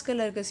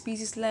மடகாஸ்கரில் இருக்க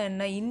ஸ்பீசிஸ்லாம்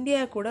என்ன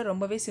இந்தியா கூட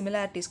ரொம்பவே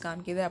சிமிலாரிட்டிஸ்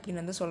காமிக்குது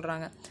அப்படின்னு வந்து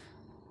சொல்கிறாங்க.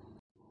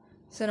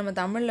 ஸோ நம்ம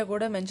தமிழில்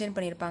கூட மென்ஷன்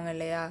பண்ணியிருப்பாங்க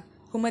இல்லையா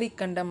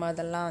குமரிக்கண்டம்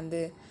அதெல்லாம்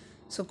வந்து.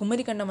 ஸோ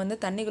குமரிக்கண்டம் வந்து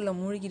தண்ணிக்குள்ளே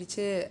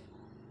மூழ்கிடுச்சு,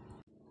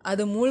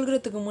 அது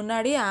மூழ்கிறதுக்கு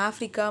முன்னாடி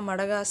Africa,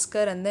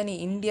 Madagascar and then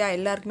India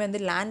எல்லாருக்குமே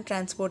வந்து லேண்ட்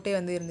டிரான்ஸ்போர்ட்டே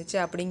வந்து இருந்துச்சு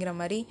அப்படிங்கிற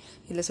மாதிரி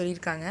இதில்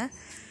சொல்லியிருக்காங்க.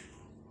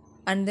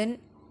 அண்ட் தென்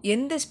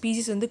எந்த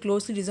ஸ்பீசிஸ் வந்து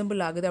க்ளோஸ்லி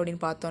ரிசம்பிள் ஆகுது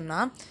அப்படின்னு பார்த்தோன்னா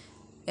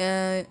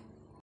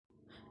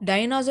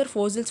dinosaur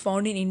fossils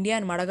found in India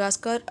and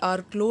Madagascar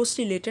are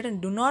closely related and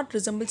do not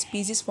resemble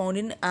species found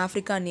in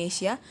Africa and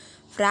Asia.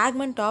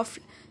 Fragment of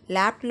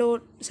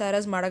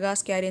Laplosaurus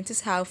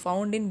madagascariensis have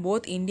found in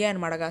both India and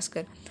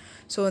Madagascar.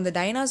 So இந்த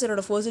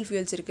டைனாசரோட ஃபோசில்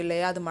fuels இருக்குது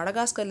இல்லையா, அது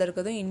மடகாஸ்கரில்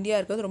இருக்கிறதும் India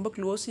இருக்கிறதும் ரொம்ப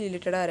closely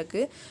ரிலேட்டடாக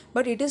இருக்குது.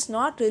 But it is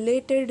not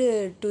related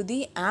to the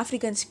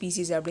African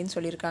species அப்படின்னு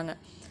சொல்லியிருக்காங்க.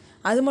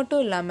 அது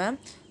மட்டும் இல்லாமல்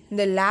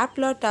இந்த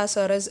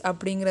லாப்லாடாசாரஸ்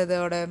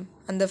அப்படிங்கிறதோட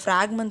அந்த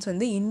ஃப்ராக்மெண்ட்ஸ்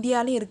வந்து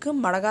இந்தியாலையும் இருக்குது,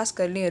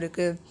 மடகாஸ்கர்லேயும்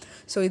இருக்குது.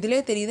 ஸோ இதிலே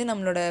தெரியுது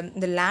நம்மளோட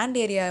இந்த லேண்ட்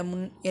ஏரியா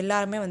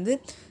எல்லாருமே வந்து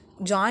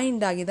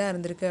ஜாயிண்ட் ஆகி தான்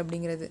இருந்திருக்கு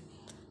அப்படிங்கிறது.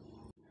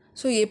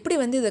 ஸோ எப்படி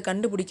வந்து இதை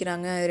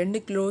கண்டுபிடிக்கிறாங்க, ரெண்டு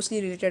க்ளோஸ்லி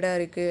ரிலேட்டடாக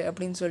இருக்குது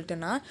அப்படின்னு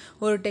சொல்லிட்டுனா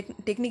ஒரு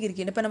டெக்னிக்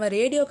இருக்குது. இப்போ நம்ம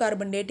ரேடியோ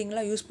கார்பன்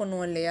டேட்டிங்லாம் யூஸ்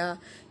பண்ணுவோம் இல்லையா,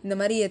 இந்த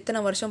மாதிரி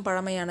எத்தனை வருஷம்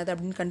பழமையானது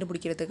அப்படின்னு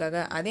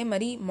கண்டுபிடிக்கிறதுக்காக. அதே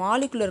மாதிரி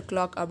மாலிகுலர்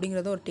கிளாக்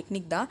அப்படிங்கிறது ஒரு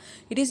டெக்னிக் தான்.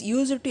 It is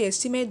used to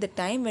estimate the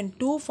time when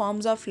two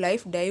forms of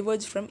life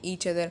diverge from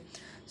each other.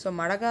 So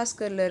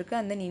மடகாஸ்கரில் இருக்குது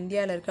அண்ட் தென்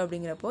இந்தியாவில் இருக்குது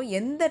அப்படிங்கிறப்போ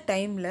எந்த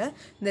டைமில்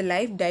இந்த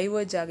லைஃப்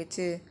டைவர்ஜ்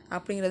ஆகிச்சு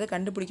அப்படிங்கிறத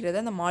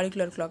கண்டுபிடிக்கிறது அந்த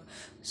மாலிகுலர் கிளாக்.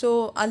 ஸோ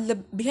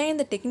அதில்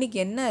பிஹைண்ட் த டெக்னிக்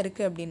என்ன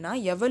இருக்குது அப்படின்னா,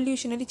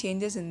 evolutionary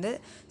changes in the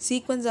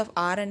sequence of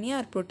RNA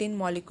R protein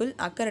molecule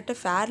occur at a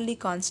fairly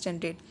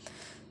constant rate.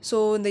 So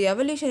இந்த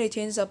எவல்யூஷனரி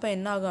சேஞ்சஸ் அப்போ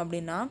என்ன ஆகும்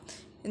அப்படின்னா,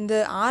 இந்த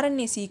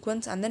RNA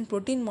sequence and then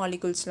protein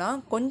மாலிகுல்ஸ்லாம்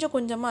கொஞ்சம்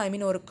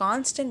கொஞ்சமாக ஒரு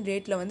கான்ஸ்டன்ட்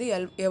ரேட்டில் வந்து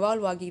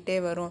எவால்வ் ஆகிக்கிட்டே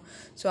வரும்.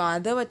 ஸோ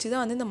அதை வச்சு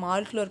தான் வந்து இந்த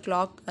மாலிகுலர்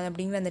கிளாக்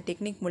அப்படிங்கிற அந்த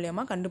டெக்னிக்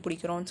மூலமாக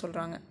கண்டுபிடிக்கிறோன்னு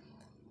சொல்கிறாங்க.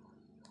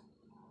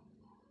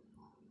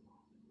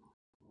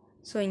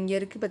 ஸோ இங்கே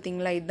இருக்குது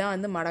பார்த்தீங்களா, இதுதான்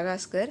வந்து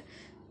Madagascar,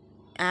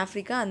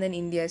 Africa and then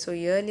India. So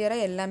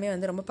ஏர்லியராக எல்லாமே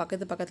வந்து ரொம்ப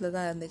பக்கத்தில்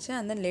தான் இருந்துச்சு.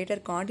 அண்ட் தென்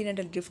லேட்டர்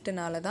காண்டினென்டல்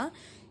ட்ரிஃப்ட்னால தான்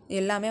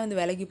எல்லாமே வந்து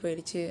விலகி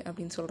போயிடுச்சு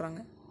அப்படின்னு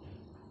சொல்கிறாங்க.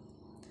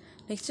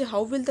 Next, how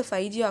will the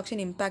 5G auction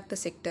impact the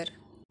sector?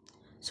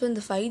 So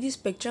இந்த 5G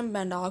ஸ்பெக்ட்ரம்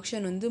பேண்ட்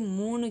ஆக்ஷன் வந்து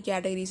 3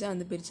 கேட்டகரிஸாக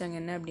வந்து பிரித்தாங்க.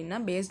 என்ன அப்படின்னா,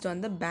 based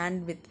on the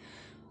pant with.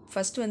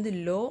 First வந்து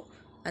low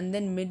and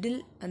then middle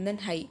and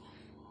then high.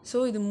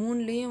 So இது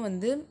மூணுலேயும்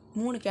வந்து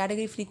 3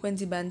 கேட்டகரி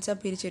ஃப்ரீக்வன்சி பேண்ட்ஸாக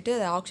பிரிச்சுட்டு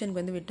அதை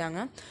ஆக்ஷனுக்கு வந்து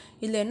விட்டாங்க.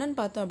 இதில் என்னென்னு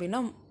பார்த்தோம்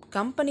அப்படின்னா,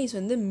 கம்பெனிஸ்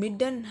வந்து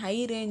mid and high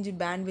range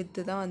pant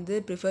with தான்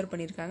வந்து ப்ரிஃபர்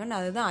பண்ணியிருக்காங்க.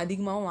 அதை தான்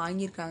அதிகமாகவும்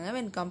வாங்கியிருக்காங்க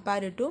when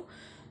compared to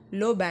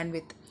low pant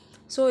with.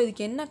 So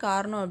இதுக்கு என்ன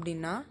காரணம்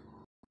அப்படின்னா,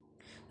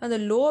 அந்த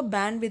லோ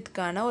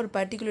பேண்ட்வித்க்கான ஒரு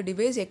பர்டிகுலர்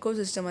டிவைஸ்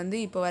எக்கோசிஸ்டம் வந்து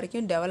இப்போ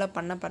வரைக்கும் டெவலப்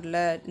பண்ணப்படல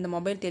இந்த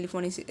மொபைல்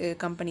டெலிஃபோனிக்ஸ்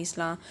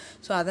கம்பெனிஸ்லாம்.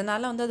 ஸோ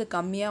அதனால் வந்து அது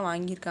கம்மியாக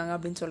வாங்கியிருக்காங்க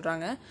அப்படின்னு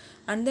சொல்கிறாங்க.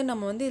 அண்ட் தென்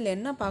நம்ம வந்து இதில்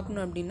என்ன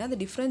பார்க்கணும் அப்படின்னா, the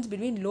difference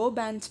between low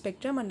pant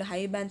spectrum and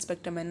high pant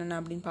spectrum என்னென்ன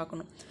அப்படின்னு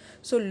பார்க்கணும்.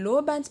 ஸோ லோ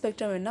பேண்ட்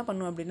ஸ்பெக்ட்ரம் என்ன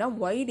பண்ணும் அப்படின்னா,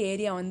 வைட்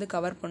ஏரியா வந்து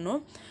கவர்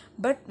பண்ணும்.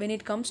 But when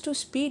it comes to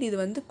speed இது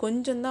வந்து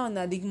கொஞ்சம் தான்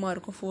வந்து அதிகமாக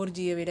இருக்கும்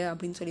 4Gயை விட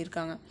அப்படின்னு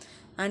சொல்லியிருக்காங்க.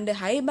 அண்டு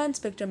ஹை பேண்ட்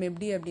ஸ்பெக்ட்ரம்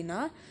எப்படி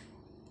அப்படின்னா,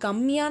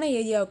 கம்மியான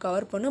ஏரியாவை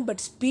கவர் பண்ணும்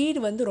பட் ஸ்பீடு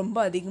வந்து ரொம்ப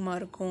அதிகமாக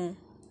இருக்கும்.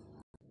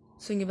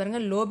 ஸோ இங்கே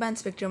பாருங்கள், லோ பேண்ட்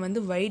ஸ்பெக்ட்ரம்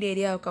வந்து வைட்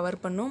ஏரியாவை கவர்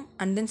பண்ணும்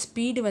அண்ட் தென்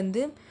ஸ்பீடு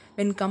வந்து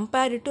when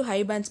compared to high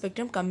pant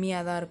spectrum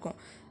கம்மியாக தான் இருக்கும்.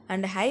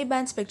 அண்ட் ஹை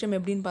பேண்ட் ஸ்பெக்ட்ரம்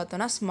எப்படின்னு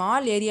பார்த்தோன்னா,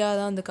 ஸ்மால் ஏரியாவை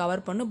தான் வந்து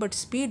கவர் பண்ணும் பட்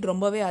ஸ்பீட்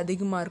ரொம்பவே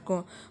அதிகமாக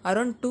இருக்கும்.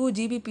 அரௌண்ட் 2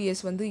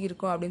 Gbps வந்து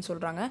இருக்கும் அப்படின்னு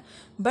சொல்கிறாங்க.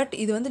 பட்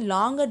இது வந்து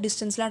லாங்கர்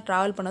டிஸ்டன்ஸ்லாம்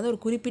ட்ராவல் பண்ணாது,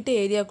 ஒரு குறிப்பிட்ட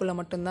ஏரியாவுக்குள்ளே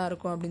மட்டும்தான்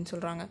இருக்கும் அப்படின்னு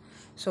சொல்கிறாங்க.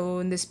 ஸோ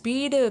இந்த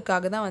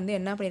ஸ்பீடுக்காக தான் வந்து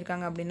என்ன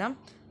பண்ணியிருக்காங்க அப்படின்னா,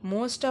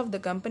 மோஸ்ட் ஆஃப் த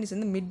கம்பெனிஸ்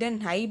வந்து மிட்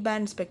அண்ட் ஹை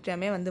பேண்ட்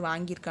ஸ்பெக்ட்ரமே வந்து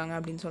வாங்கியிருக்காங்க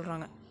அப்படின்னு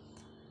சொல்கிறாங்க.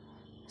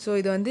 ஸோ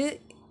இது வந்து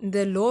இந்த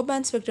லோ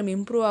பேண்ட் ஸ்பெக்ட்ரம்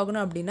இம்ப்ரூவ்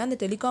ஆகணும் அப்படின்னா, இந்த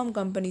டெலிகாம்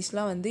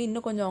கம்பெனிஸ்லாம் வந்து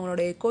இன்னும் கொஞ்சம்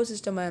அவங்களோட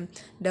எக்கோசிஸ்டமை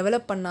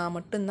டெவலப் பண்ணால்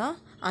மட்டும்தான்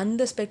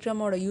அந்த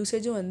ஸ்பெக்ட்ரமோட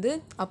யூசேஜும் வந்து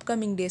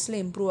அப்கமிங்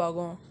டேஸில் இம்ப்ரூவ்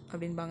ஆகும்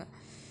அப்படின்பாங்க.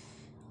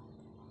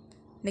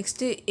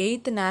 நெக்ஸ்ட்டு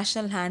 8th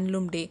நேஷ்னல்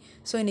ஹேண்ட்லூம் டே.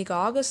 ஸோ இன்றைக்கி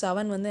August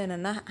 7 வந்து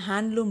என்னென்னா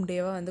ஹேண்ட்லூம்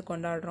டேவாக வந்து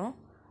கொண்டாடுறோம்.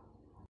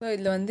 ஸோ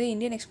இதில் வந்து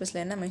இந்தியன் எக்ஸ்பிரஸில்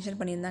என்ன மென்ஷன்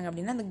பண்ணியிருந்தாங்க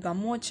அப்படின்னா, அந்த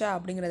கமோச்சா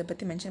அப்படிங்கிறத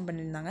பற்றி மென்ஷன்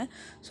பண்ணியிருந்தாங்க.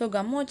 ஸோ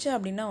கமோச்சா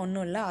அப்படின்னா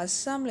ஒன்றும் இல்லை,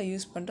 அஸ்ஸாமில்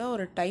யூஸ் பண்ணுற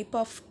ஒரு டைப்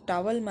ஆஃப்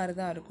டவல் மாதிரி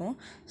தான் இருக்கும்.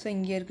 ஸோ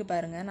இங்கே இருக்குது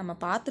பாருங்கள், நம்ம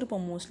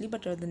பார்த்துருப்போம் மோஸ்ட்லி,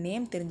 பட் அது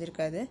நேம்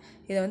தெரிஞ்சிருக்காது.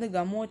 இதை வந்து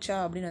கமோச்சா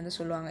அப்படின்னு வந்து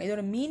சொல்லுவாங்க.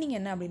 இதோட மீனிங்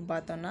என்ன அப்படின்னு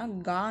பார்த்தோம்னா,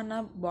 கானா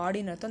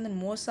பாடின்னு அர்த்தம், அந்த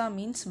Mocha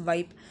means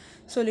vibe.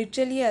 So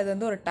literally அது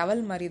வந்து ஒரு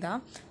டவல் மாதிரி தான்.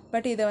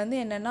 பட் இதை வந்து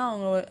என்னென்னா,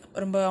 அவங்க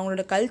ரொம்ப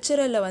அவங்களோட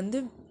கல்ச்சரில் வந்து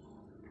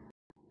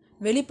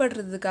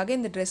வெளிப்படுறதுக்காக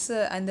இந்த ட்ரெஸ்ஸு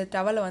அந்த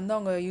டவலை வந்து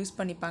அவங்க யூஸ்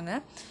பண்ணிப்பாங்க.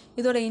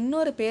 இதோட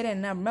இன்னொரு பேர்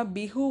என்ன அப்படின்னா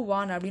பிஹூ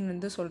வான் அப்படின்னு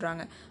வந்து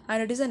சொல்கிறாங்க.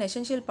 And it is an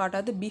essential part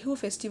of the Bihu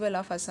festival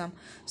of Assam.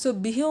 So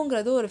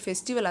பிஹூங்கிறது ஒரு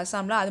ஃபெஸ்டிவல்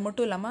அஸ்ஸாமில். அது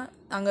மட்டும் இல்லாமல்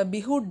அங்கே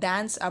பிஹூ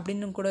டான்ஸ்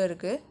அப்படின்னு கூட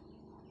இருக்குது.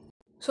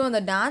 ஸோ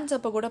அந்த டான்ஸ்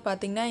அப்போ கூட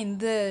பார்த்திங்கன்னா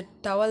இந்த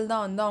டவல்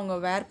தான் வந்து அவங்க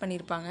வேர்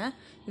பண்ணியிருப்பாங்க.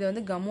 இதை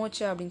வந்து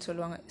கமோச்சா அப்படின்னு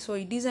சொல்லுவாங்க. So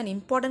it is an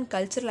important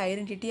cultural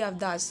identity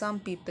of the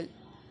Assam people.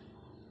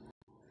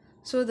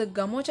 So the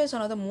gamocha is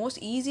one of the most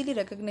easily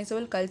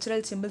recognizable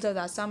cultural symbols of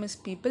the Assamese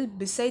people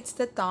besides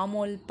the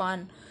tamol pan.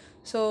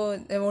 So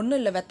ஒன்றும்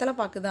இல்லை, வெத்தலை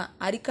பாக்கு தான்,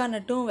 areca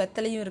நட்டும்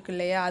வெத்தலையும் இருக்குது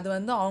இல்லையா, அது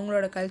வந்து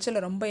அவங்களோட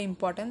கல்ச்சரில் ரொம்ப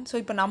இம்பார்ட்டன்ட். ஸோ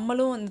இப்போ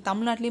நம்மளும் இந்த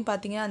தமிழ்நாட்டிலையும்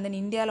பார்த்திங்கன்னா, அந்த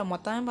இந்தியாவில்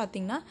மொத்தமே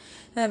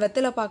பார்த்திங்கன்னா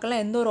வெத்தலை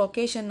பாக்கெல்லாம் எந்த ஒரு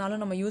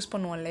ஒகேஷன்னாலும் நம்ம யூஸ்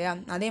பண்ணுவோம் இல்லையா,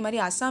 அதே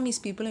மாதிரி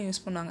அஸ்ஸாமீஸ் பீப்புளும்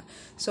யூஸ் பண்ணுவாங்க.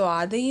 ஸோ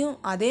அதையும்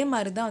அதே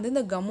மாதிரி தான் வந்து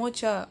இந்த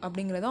கமோச்சா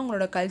அப்படிங்கிறது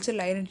அவங்களோட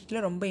கல்ச்சரல்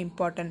ஐடென்டிட்டியில் ரொம்ப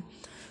இம்பார்ட்டன்ட்.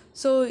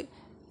 ஸோ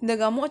இந்த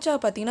கமோச்சா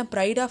பார்த்திங்கன்னா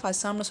ப்ரைட் ஆஃப்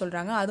அஸ்ஸாம்னு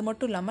சொல்கிறாங்க. அது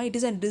மட்டும் இல்லாமல் it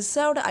is a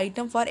reserved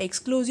item for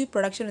exclusive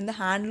production இந்த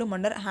handloom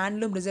under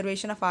handloom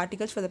reservation of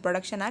articles for the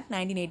protection act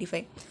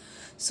 1985.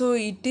 So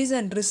it is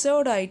and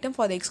reserved item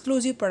for the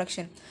exclusive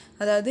production.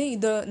 அதாவது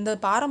இந்த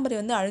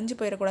பாரம்பரியம் வந்து அழிஞ்சு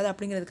போயிடக்கூடாது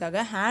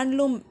அப்படிங்கிறதுக்காக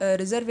ஹேண்ட்லூம்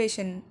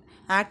ரிசர்வேஷன்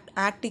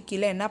ஆக்டுக்கு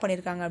கீழே என்ன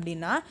பண்ணியிருக்காங்க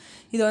அப்படின்னா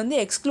இதை வந்து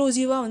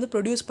எக்ஸ்க்ளூசிவாக வந்து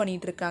ப்ரொடியூஸ்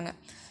பண்ணிகிட்ருக்காங்க.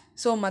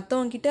 ஸோ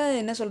மற்றவங்கிட்ட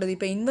என்ன சொல்கிறது,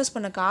 இப்போ இன்வெஸ்ட்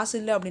பண்ண காசு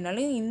இல்லை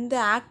அப்படின்னாலும் இந்த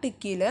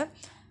ஆக்டுக்கு கீழே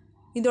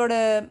இதோட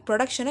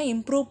ப்ரொடக்ஷனை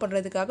இம்ப்ரூவ்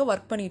பண்ணுறதுக்காக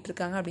ஒர்க்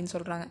பண்ணிகிட்ருக்காங்க அப்படின்னு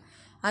சொல்கிறாங்க.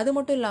 அது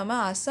மட்டும்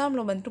இல்லாமல்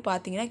அஸ்ஸாமில் வந்துட்டு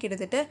பார்த்தீங்கன்னா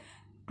கிட்டத்தட்ட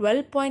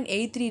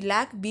 12.83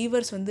 lakh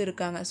வீவர்ஸ் வந்து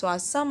இருக்காங்க. So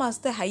Assam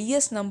has the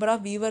highest number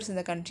of viewers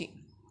இந்த கண்ட்ரி.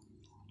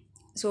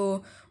 ஸோ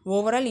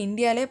ஓவரால்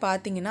இந்தியாவிலே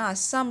பார்த்தீங்கன்னா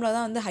அஸ்ஸாமில்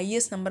தான் வந்து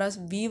ஹையஸ்ட் நம்பர் ஆஃப்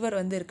வீவர்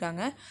வந்து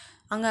இருக்காங்க.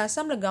 அங்கே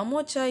அஸ்ஸாமில்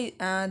கமோச்சாய்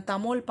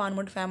தமோல் பான்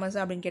மட்டும் ஃபேமஸ்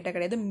அப்படின்னு கேட்டால்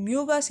கிடையாது,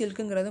 மியூகா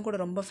சில்க்குங்கிறதும் கூட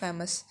ரொம்ப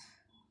ஃபேமஸ்.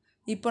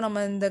 இப்போ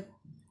நம்ம இந்த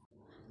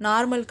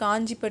நார்மல்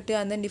காஞ்சிப்பட்டு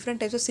அந்த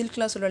டிஃப்ரெண்ட் டைப்ஸ் ஆஃப்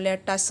சில்க்லாம் சொல்கிறோம் இல்லையா,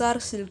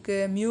 டசார் சில்க்கு,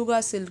 மியூகா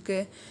சில்க்கு,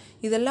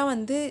 இதெல்லாம்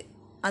வந்து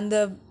அந்த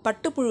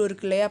பட்டுப்புழு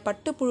இருக்கு இல்லையா,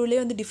 பட்டுப்புழுலே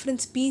வந்து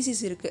டிஃப்ரெண்ட்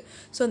ஸ்பீசிஸ் இருக்குது.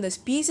 ஸோ அந்த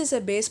ஸ்பீசிஸை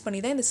பேஸ் பண்ணி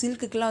தான் இந்த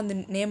சில்க்குக்கெலாம் வந்து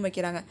நேம்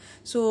வைக்கிறாங்க.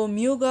 ஸோ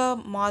மியூகா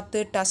மாத்து,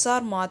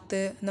 டசார்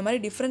மாத்து, இந்த மாதிரி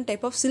டிஃப்ரெண்ட்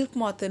டைப் ஆஃப் சில்க்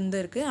மாத்து இருந்து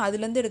இருக்குது.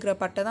 அதுலேருந்து எடுக்கிற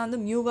பட்டை தான் வந்து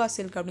மியூகா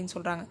சில்க் அப்படின்னு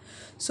சொல்கிறாங்க.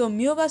 ஸோ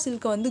மியூகா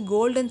சில்க்கை வந்து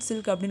கோல்டன்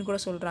சில்க் அப்படின்னு கூட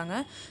சொல்கிறாங்க.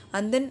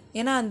 அண்ட் தென்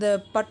ஏன்னா அந்த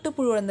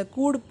பட்டுப்புழு அந்த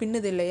கூடு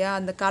பின்னுது இல்லையா,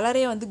 அந்த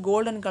கலரே வந்து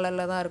கோல்டன்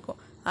கலரில் தான் இருக்கும்.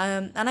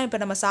 ஆனால் இப்போ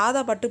நம்ம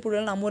சாதா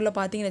பட்டுப்புழுலாம் நம்ம ஊரில்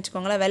பார்த்தீங்கன்னு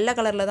வச்சுக்கோங்களேன், வெள்ளை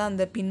கலரில் தான்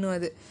அந்த பின்னும்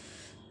அது.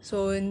 ஸோ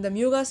இந்த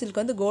மியூகா சில்க்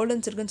வந்து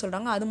கோல்டன் சில்க்குன்னு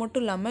சொல்கிறாங்க. அது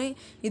மட்டும் இல்லாமல்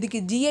இதுக்கு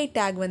ஜிஐ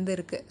டேக் வந்து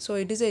இருக்குது. So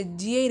it is a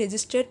GI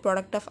registered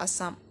product of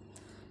Assam.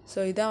 So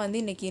இதான் வந்து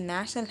இன்றைக்கி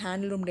நேஷ்னல்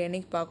ஹேண்ட்லூம் டே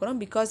அன்றைக்கி பார்க்குறோம்.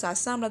 பிகாஸ்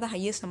அஸ்ஸாமில் தான்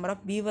ஹையஸ்ட் நம்பர்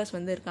ஆஃப் வீவர்ஸ்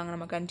வந்து இருக்காங்க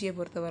நம்ம கண்ட்ரியை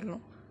பொறுத்த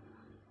வரலும்.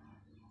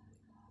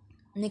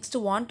 Next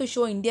want to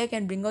show India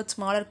can bring out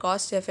smaller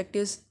cost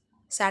effective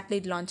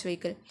satellite launch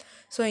vehicle.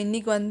 So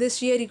இன்றைக்கி வந்து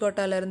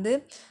ஸ்ரீஹரிகோட்டாலேருந்து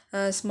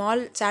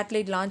ஸ்மால்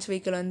சேட்டலைட் லான்ச்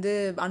வெஹிக்கிள் வந்து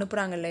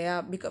அனுப்புகிறாங்க இல்லையா,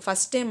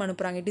 ஃபஸ்ட் டைம்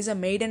அனுப்புகிறாங்க. It is a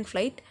maiden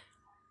flight.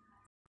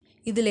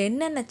 இதில்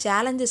என்னென்ன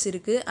சேலஞ்சஸ்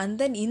இருக்குது அண்ட்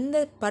தென் இந்த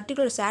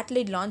பர்டிகுலர்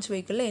சேட்டலைட் லான்ச்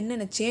வெஹிக்கிளில்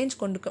என்னென்ன சேஞ்ச்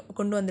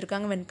கொண்டு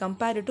வந்திருக்காங்க when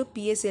compared to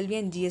PSLV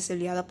and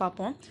GSLV, அதை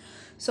பார்ப்போம்.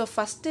 ஸோ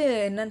ஃபஸ்ட்டு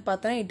என்னென்னு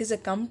பார்த்தோன்னா it is a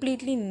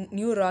completely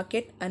new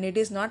rocket and it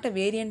is not a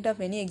variant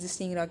of any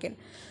existing rocket.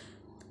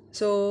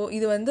 So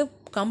இது வந்து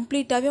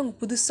கம்ப்ளீட்டாகவே அவங்க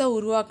புதுசாக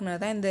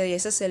உருவாக்குனது தான் இந்த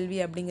SSLV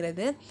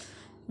அப்படிங்கிறது.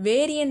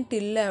 வேரியண்ட்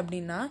இல்லை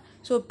அப்படின்னா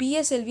ஸோ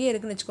பிஎஸ்எல்வியே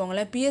இருக்குதுன்னு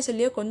வச்சுக்கோங்களேன்,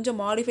 பிஎஸ்எல்வியை கொஞ்சம்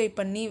மாடிஃபை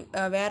பண்ணி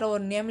வேறு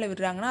ஒரு நேமில்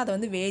விடுறாங்கன்னா அதை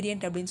வந்து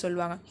வேரியண்ட் அப்படின்னு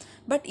சொல்லுவாங்க.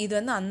 பட் இது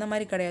வந்து அந்த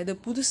மாதிரி கிடையாது,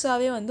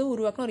 புதுசாகவே வந்து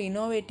உருவாக்கின ஒரு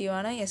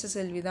இன்னோவேட்டிவான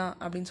SSLV தான்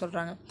அப்படின்னு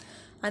சொல்கிறாங்க.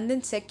 அண்ட்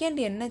தென்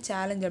செகண்ட் என்ன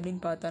சேலஞ்ச்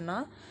அப்படின்னு பார்த்தோன்னா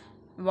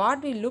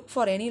what we look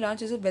for any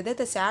launch is whether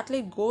the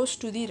satellite goes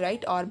to the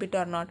right orbit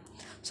R not.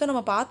 So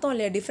நம்ம பார்த்தோம்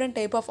இல்லையா டிஃப்ரெண்ட்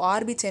டைப் ஆஃப்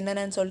ஆர்பிட்ஸ்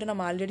என்னென்னு சொல்லிட்டு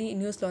நம்ம ஆல்ரெடி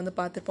நியூஸில் வந்து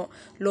பார்த்துருப்போம்.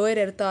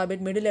 Lower earth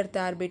orbit, middle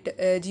earth orbit,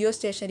 Jio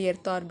stationary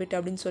earth orbit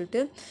அப்படின்னு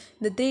சொல்லிட்டு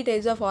இந்த 3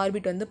 டைப்ஸ் ஆஃப்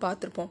ஆர்பிட் வந்து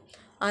பார்த்துருப்போம்.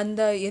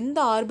 அந்த எந்த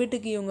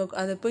ஆர்பிட்டுக்கு இவங்க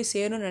அதை போய்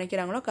சேரணும்னு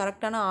நினைக்கிறாங்களோ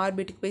கரெக்டான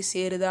ஆர்பிட்டுக்கு போய்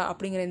சேருதா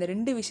அப்படிங்கிற இந்த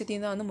 2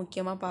 விஷயத்தையும் தான் வந்து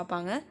முக்கியமாக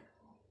பார்ப்பாங்க.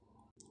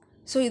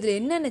 ஸோ இதில்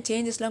என்னென்ன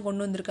சேஞ்சஸ்லாம்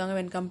கொண்டு வந்திருக்காங்க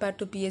when compared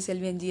to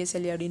PSLV and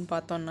GSLV அப்படின்னு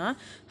பார்த்தோன்னா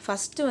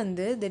ஃபஸ்ட்டு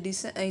வந்து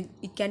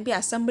it can be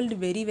assembled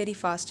very very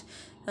fast.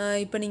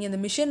 இப்போ நீங்கள் இந்த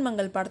மிஷன்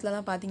மங்கள்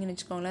படத்துலலாம் பார்த்தீங்கன்னு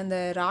வச்சுக்கோங்களேன், இந்த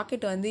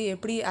ராக்கெட் வந்து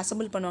எப்படி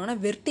அசம்பிள் பண்ணுவாங்கன்னா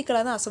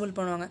வெர்டிக்கலாக தான் அசம்பிள்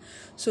பண்ணுவாங்க.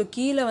 ஸோ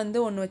கீழே வந்து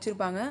ஒன்று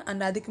வச்சுருப்பாங்க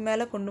அண்ட் அதுக்கு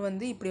மேலே கொண்டு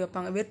வந்து இப்படி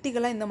வைப்பாங்க,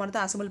 வெர்டிக்கலாக இந்த மாதிரி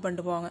தான் அசம்பிள்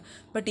பண்ணிட்டு போவாங்க.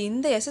 பட்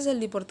இந்த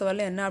SSLV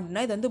பொறுத்தவரை என்ன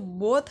அப்படின்னா இது வந்து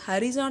போத்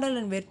ஹரிசாண்டல்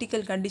அண்ட்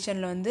வெர்டிக்கல்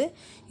கண்டிஷனில் வந்து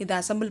இதை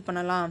அசம்பிள்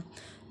பண்ணலாம்.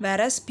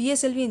 whereas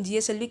PSLV and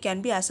GSLV can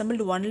be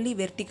assembled only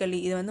vertically.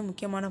 இது வந்து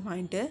முக்கியமான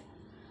பாயிண்ட்டு.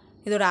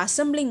 இதோட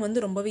அசம்பிளிங் வந்து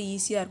ரொம்பவே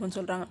ஈஸியாக இருக்கும்னு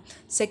சொல்கிறாங்க.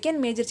 செகண்ட்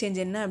மேஜர் சேஞ்ச்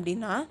என்ன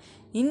அப்படின்னா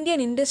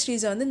இந்தியன்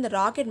இண்டஸ்ட்ரீஸை வந்து இந்த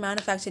ராக்கெட்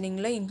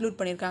மேனுஃபேக்சரிங்கில் இன்க்ளூட்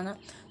பண்ணியிருக்காங்க.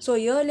 ஸோ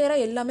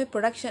ஏர்லியராக எல்லாமே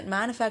production,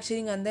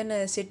 manufacturing and then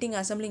setting,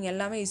 assembling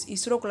எல்லாமே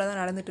இஸ்ரோக்குள்ளே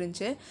தான் நடந்துட்டு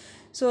இருந்துச்சு.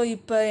 ஸோ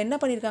இப்போ என்ன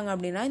பண்ணியிருக்காங்க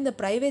அப்படின்னா இந்த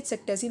ப்ரைவேட்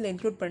செக்டர்ஸையும் இதில்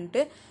இன்க்ளூட்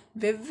பண்ணிட்டு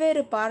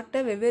வெவ்வேறு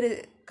பார்ட்டை வெவ்வேறு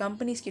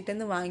கம்பெனிஸ்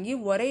கிட்டேருந்து வாங்கி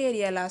ஒரே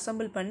ஏரியாவில்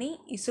அசம்பிள் பண்ணி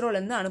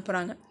இஸ்ரோலேருந்து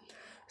அனுப்புகிறாங்க.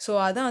 ஸோ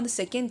அதான் வந்து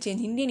செகண்ட் சேஞ்ச்,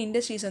 இந்தியன்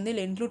இண்டஸ்ட்ரீஸ் வந்து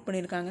இதில் இன்க்ளூட்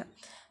பண்ணியிருக்காங்க.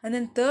 அண்ட்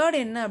தென் தேர்ட்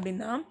என்ன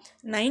அப்படின்னா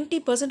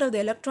 90% ஆஃப் த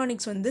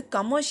எலக்ட்ரானிக்ஸ் வந்து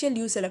கமர்ஷியல்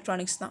யூஸ்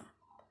எலக்ட்ரானிக்ஸ் தான்.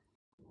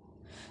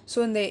 ஸோ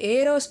இந்த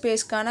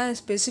ஏரோஸ்பேஸ்க்கான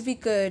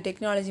ஸ்பெசிஃபிக்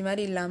டெக்னாலஜி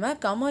மாதிரி இல்லாமல்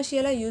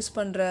கமர்ஷியலாக யூஸ்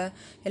பண்ணுற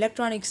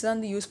எலக்ட்ரானிக்ஸ் தான்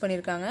வந்து யூஸ்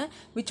பண்ணியிருக்காங்க,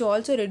 which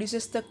also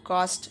reduces the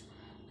cost.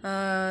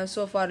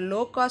 So for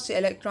low cost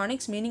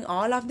electronics meaning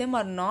all of them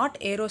R not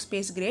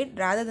aerospace great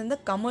rather then the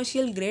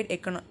commercial great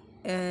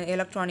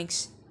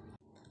electronics.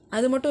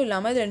 அது மட்டும்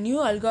இல்லாமல் இதில் நியூ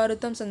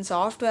அல்காரிதம்ஸ் அண்ட்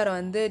சாஃப்ட்வேரை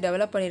வந்து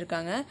டெவலப்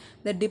பண்ணியிருக்காங்க.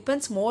 த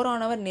depends more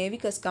on our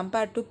Navik as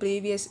compared to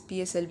previous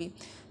PSLV.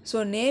 So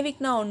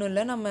நேவிக்னா ஒன்றும்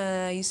இல்லை, நம்ம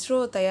இஸ்ரோ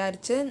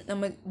தயாரித்து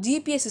நம்ம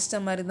GPS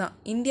சிஸ்டம் மாதிரி தான்,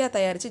 இந்தியா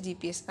தயாரித்த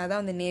GPS,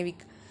 அதான் வந்து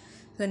நேவிக்.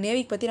 ஸோ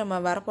நேவிக் பற்றி நம்ம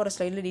வரப்போகிற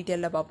ஸ்லைடில்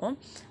டீட்டெயிலில் பார்ப்போம்.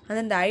 And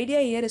then the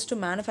idea here is to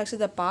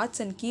manufacture the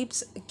parts and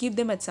keep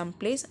them at some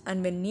place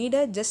and when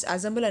needed just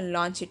assemble and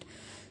launch it.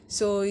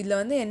 So இதில்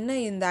வந்து என்ன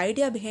இந்த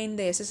ஐடியா பிஹைண்ட்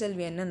த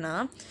SSLV என்னென்னா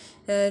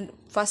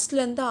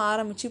ஃபஸ்ட்லேருந்து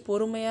ஆரம்பித்து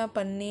பொறுமையாக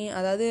பண்ணி,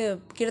 அதாவது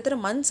கிட்டத்தட்ட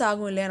மந்த்ஸ்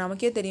ஆகும் இல்லையா,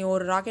 நமக்கே தெரியும்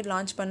ஒரு ராக்கெட்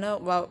லான்ச் பண்ண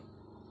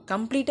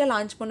கம்ப்ளீட்டாக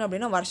லான்ச் பண்ண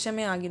அப்படின்னா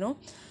வருஷமே ஆகிடும்.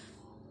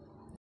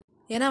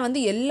 ஏன்னா வந்து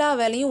எல்லா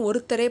வேலையும்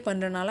ஒருத்தரே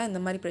பண்ணுறனால இந்த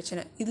மாதிரி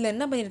பிரச்சனை. இதில்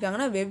என்ன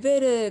பண்ணியிருக்காங்கன்னா,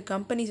 வெவ்வேறு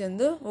கம்பெனிஸ்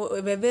வந்து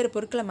வெவ்வேறு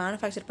பொருட்களை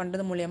மேனுஃபேக்சர்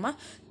பண்ணுறது மூலயமா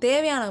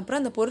தேவையான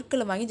அப்புறம் அந்த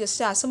பொருட்களை வாங்கி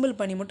ஜஸ்ட் அசம்பிள்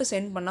பண்ணி மட்டும்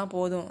சென்ட் பண்ணால்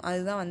போதும்.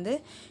 அதுதான் வந்து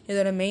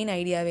இதோட மெயின்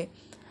ஐடியாவே.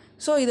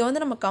 ஸோ இதை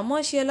வந்து நம்ம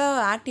கமர்ஷியலாக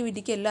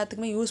ஆக்டிவிட்டிக்கு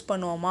எல்லாத்துக்குமே யூஸ்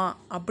பண்ணுவோமா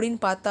அப்படின்னு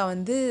பார்த்தா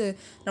வந்து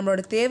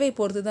நம்மளோட தேவை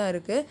பொறுத்து தான்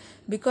இருக்குது.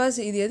 பிகாஸ்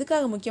இது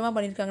எதுக்காக முக்கியமாக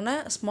பண்ணியிருக்காங்கன்னா,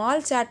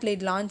 ஸ்மால்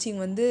சேட்டலைட் லான்ச்சிங்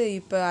வந்து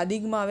இப்போ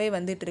அதிகமாகவே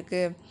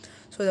வந்துட்டுருக்கு.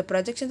 So the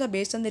projections are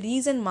based on the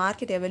recent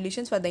market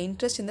evolutions for the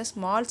interest in the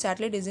small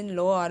satellite is in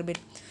low orbit.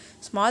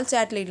 Small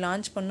satellite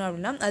launch பண்ணோம்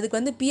அப்படின்னா அதுக்கு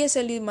வந்து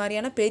பிஎஸ்எல்இ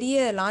மாதிரியான பெரிய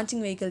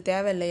லான்ச்சிங் வெஹிக்கிள்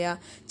தேவை இல்லையா,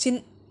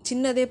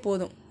 சின்னதே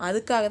போதும்.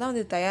 அதுக்காக தான்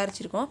வந்து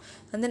தயாரிச்சிருக்கோம்.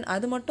 அண்ட் தென்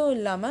அது மட்டும்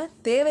இல்லாமல்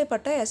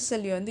தேவைப்பட்ட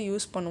எஸ்எஸ்எல்வி வந்து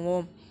யூஸ்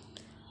பண்ணுவோம்.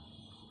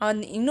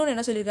 இன்னொன்று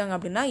என்ன சொல்லியிருக்காங்க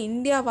அப்படின்னா,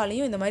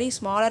 இந்தியாவாலையும் இந்த மாதிரி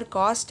smaller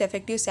cost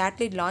effective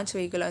satellite launch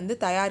வெஹிக்கிளை வந்து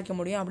தயாரிக்க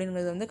முடியும்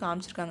அப்படிங்கிறது வந்து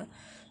காமிச்சிருக்காங்க.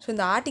 ஸோ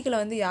இந்த ஆர்டிக்கிளை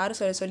வந்து யார்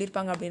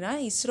சொல்லியிருப்பாங்க அப்படின்னா,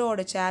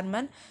 இஸ்ரோவோட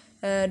சேர்மன்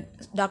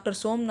டாக்டர்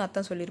சோம்நாத்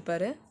தான்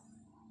சொல்லியிருப்பார்.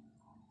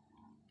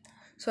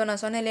 ஸோ நான்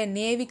சொன்னேன் இல்லையா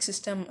நேவிக்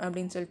சிஸ்டம்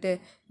அப்படின்னு சொல்லிட்டு.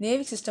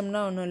 நேவிக்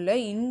சிஸ்டம்னா ஒன்றும் இல்லை,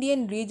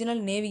 Indian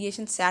regional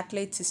navigation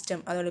satellite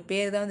system. அதோட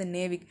பேர் தான் வந்து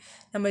நேவிக்.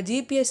 நம்ம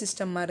ஜிபிஎஸ்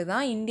சிஸ்டம் மாதிரி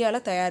தான்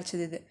இந்தியாவில்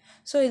தயாரிச்சது இது.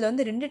 ஸோ இதில்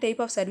வந்து 2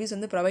 டைப் ஆஃப் சர்வீஸ்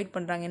வந்து ப்ரொவைட்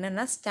பண்ணுறாங்க.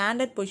 என்னென்னா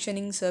standard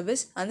positioning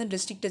service and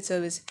restricted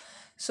service.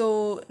 So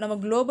நம்ம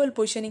குளோபல்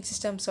பொசிஷனிங்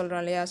சிஸ்டம்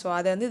சொல்கிறோம் இல்லையா, ஸோ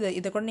அதை வந்து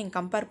இதை கூட நீங்கள்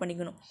கம்பேர்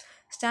பண்ணிக்கணும்.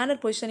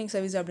 ஸ்டாண்டர்ட் பொசிஷனிங்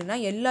சர்வீஸ் அப்படின்னா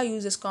எல்லா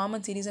யூசர்ஸ்,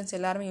 காமன் சிட்டிசன்ஸ்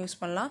எல்லாருமே யூஸ்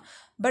பண்ணலாம்.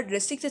 பட்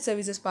ரெஸ்ட்ரிக்டட்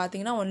சர்வீசஸ்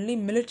பார்த்தீங்கன்னா only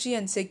military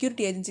and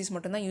security agencies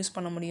மட்டும்தான் யூஸ்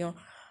பண்ண முடியும்.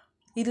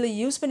 இதில்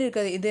யூஸ்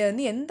பண்ணியிருக்கிறது இது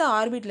வந்து எந்த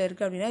ஆர்பிட்டில்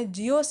இருக்குது அப்படின்னா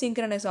ஜியோ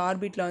சிங்க்ரனஸ்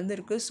ஆர்பிட்டில் வந்து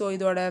இருக்குது. ஸோ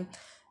இதோட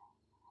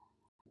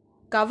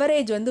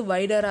கவரேஜ் வந்து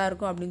வைடராக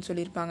இருக்கும் அப்படின்னு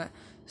சொல்லியிருப்பாங்க.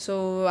 So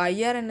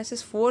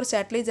IRNSS 4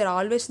 satellites are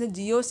always in the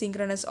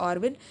geosynchronous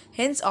orbit,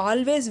 hence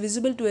always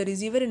visible to a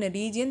receiver in a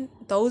region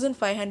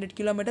 1500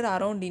 km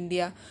around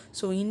India.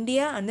 So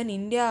India and then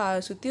India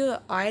சுற்றி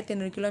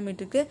 1500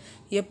 கிலோமீட்டருக்கு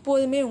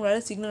எப்போதுமே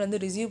உங்களால் சிக்னல்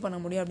வந்து ரிசீவ் பண்ண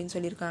முடியும் அப்படின்னு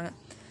சொல்லியிருக்காங்க.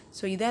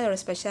 ஸோ இதான் அதோட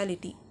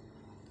ஸ்பெஷாலிட்டி.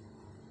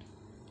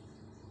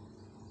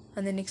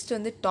 அந்த நெக்ஸ்ட்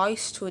வந்து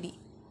டாய் ஸ்டோரி.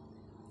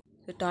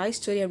 டாய்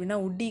ஸ்டோரி அப்படின்னா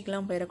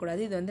உட்டிக்கெலாம்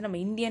போயிடக்கூடாது. இது வந்து நம்ம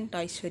இந்தியன்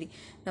டாய் ஸ்டோரி.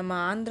 நம்ம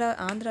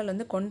ஆந்திராவில்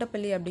வந்து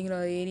கொண்டப்பள்ளி அப்படிங்கிற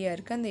ஒரு ஏரியா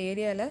இருக்குது. அந்த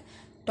ஏரியாவில்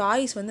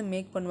டாய்ஸ் வந்து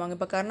மேக் பண்ணுவாங்க.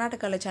 இப்போ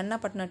கர்நாடகாவில்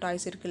சன்னப்பட்டின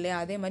டாய்ஸ் இருக்குது இல்லையா,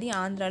 அதே மாதிரி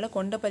ஆந்திராவில்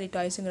கொண்டப்பள்ளி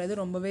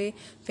டாய்ஸுங்கிறது ரொம்பவே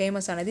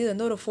ஃபேமஸ் ஆனது. இது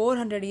வந்து ஒரு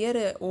 400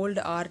 இயர்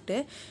ஓல்டு ஆர்ட்டு.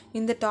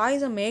 இந்த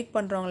டாய்ஸை மேக்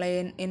பண்ணுறவங்கள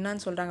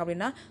என்னன்னு சொல்கிறாங்க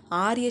அப்படின்னா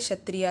ஆரிய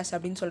சத்ரியாஸ்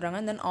அப்படின்னு சொல்கிறாங்க.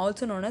 And then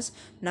also known as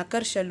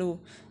நக்கர்ஷலு,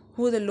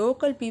 who the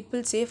local people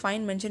say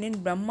find mention in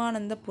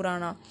Brahmananda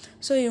Purana.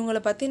 So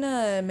இவங்களை பற்றின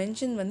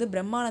மென்ஷன் வந்து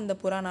பிரம்மானந்த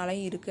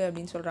புராணாலையும் இருக்குது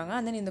அப்படின்னு சொல்கிறாங்க.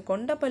 அண்ட் தென் இந்த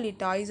கொண்டப்பள்ளி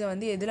டாய்ஸை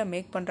வந்து எதில்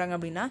மேக் பண்ணுறாங்க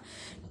அப்படின்னா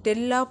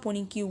டெல்லா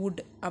பொனிக்கி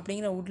வுட்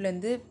அப்படிங்கிற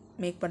வுட்லேருந்து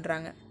மேக்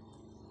பண்ணுறாங்க.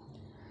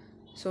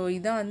 ஸோ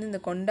இதான் வந்து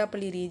இந்த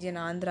கொண்டப்பள்ளி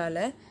ரீஜன்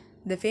ஆந்திராவில்.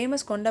 The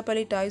famous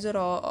Kondapalli toys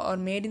are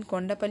made in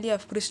Kondapalli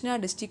of Krishna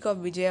district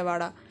of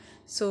Vijayawada.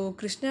 So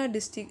Krishna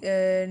district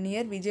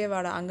near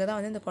Vijayawada, அங்கே தான்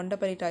வந்து இந்த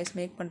கொண்டப்பள்ளி டாய்ஸ்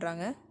மேக்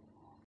பண்ணுறாங்க.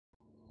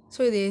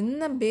 ஸோ இது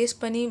என்ன பேஸ்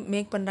பண்ணி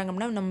மேக் பண்ணுறாங்க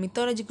அப்படின்னா நம்ம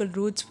மித்தாலஜிக்கல்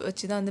ரூட்ஸ்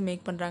வச்சு தான் வந்து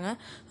மேக் பண்ணுறாங்க.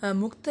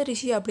 முக்த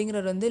ரிஷி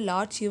அப்படிங்கிறவர் வந்து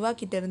லார்ட் சிவா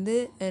கிட்டேருந்து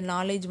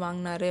நாலேஜ்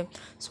வாங்கினார்.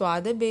 ஸோ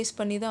அதை பேஸ்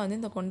பண்ணி தான்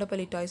வந்து இந்த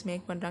கொண்டப்பள்ளி டாய்ஸ்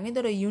மேக் பண்ணுறாங்க.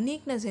 இதோட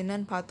யூனிக்னஸ்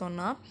என்னன்னு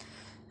பார்த்தோன்னா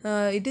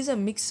it is a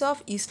mix of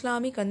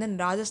Islamic and then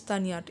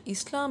Rajasthani art.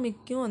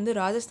 இஸ்லாமிக்கும் வந்து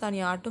ராஜஸ்தானி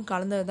ஆர்ட்டும்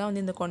கலந்தது தான்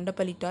வந்து இந்த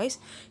Kondapalli toys.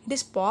 It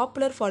is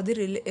popular for the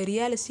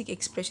realistic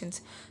expressions.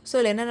 So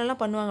இதில்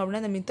என்னென்னலாம் பண்ணுவாங்க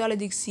அப்படின்னா இந்த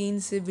மித்தாலஜிக்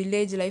scenes,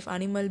 village life,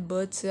 animal,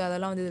 birds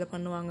அதெல்லாம் வந்து இதில்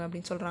பண்ணுவாங்க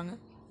அப்படின்னு சொல்கிறாங்க.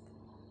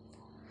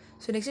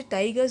 ஸோ நெக்ஸ்ட்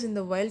டைகர்ஸ்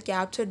இந்த wild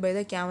captured by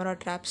the camera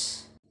drops.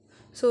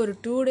 So ஒரு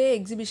 2 day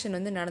எக்ஸிபிஷன்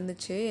வந்து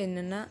நடந்துச்சு.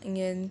 என்னென்னா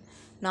இங்கே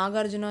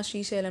நாகார்ஜுனா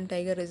ஸ்ரீசைலம்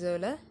டைகர்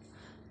ரிசர்வில்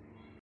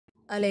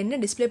அதில் என்ன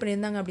டிஸ்பிளே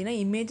பண்ணியிருந்தாங்க அப்படின்னா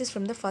images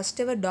from the first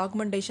ever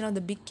documentation of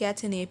the big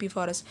Gates in AB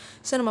forest.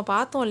 So நம்ம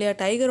பார்த்தோம் இல்லையா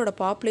டைகரோட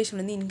பாப்புலேஷன்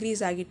வந்து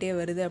இன்க்ரீஸ் ஆகிட்டே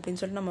வருது அப்படின்னு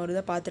சொல்லிட்டு நம்ம ஒரு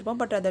இதை பார்த்துருப்போம்.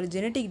 பட் அதோட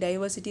ஜெனட்டிக்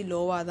டைவர்சிட்டி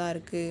லோவாக தான்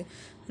இருக்குது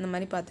அந்த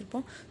மாதிரி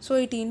பார்த்துருப்போம். So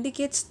it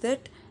indicates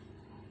that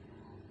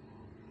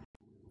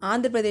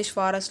Andhra Pradesh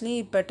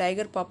ஃபாரஸ்ட்லேயும் இப்போ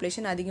டைகர்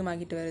பாப்புலேஷன்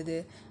அதிகமாகிட்டு வருது.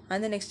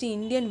 அந்த next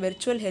Indian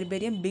virtual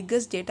herbarium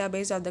biggest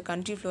database of the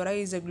country Flora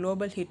is a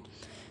global hit.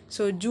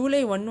 So July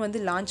 1 வந்து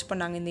லான்ச்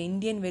பண்ணாங்க இந்த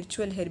இந்தியன்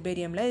வெர்ச்சுவல்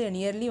ஹெர்பேரியமில். இதில்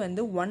நியர்லி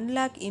வந்து 1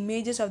 lakh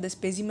images of the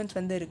specimens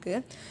வந்து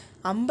இருக்குது.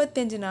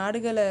 55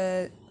 நாடுகளை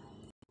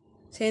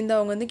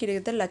சேர்ந்தவங்க வந்து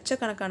கிட்டத்தட்ட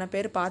லட்சக்கணக்கான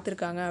பேர்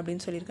பார்த்துருக்காங்க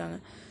அப்படின்னு சொல்லியிருக்காங்க.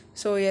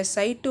 So a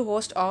side to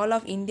host all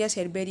of India's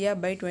ஹெர்பேரியா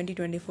by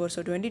 2024.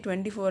 So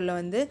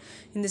 2024 வந்து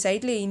இந்த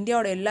சைட்டில்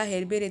இந்தியாவோட எல்லா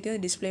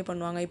ஹெர்பேரியத்தையும் டிஸ்பிளே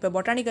பண்ணுவாங்க. இப்போ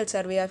பொட்டானிக்கல்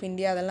சர்வே ஆஃப்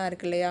இந்தியா அதெல்லாம்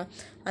இருக்கு இல்லையா,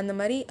 அந்த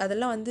மாதிரி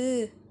அதெல்லாம் வந்து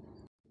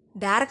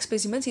டேரக்ட்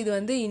ஸ்பெசிமென்ஸ். இது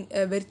வந்து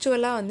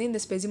வெர்ச்சுவலாக வந்து இந்த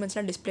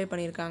ஸ்பெசிமென்ஸ்லாம் டிஸ்பிளே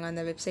பண்ணியிருக்காங்க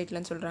அந்த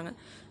வெப்சைட்லன்னு சொல்கிறாங்க.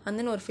 அண்ட்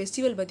தென் ஒரு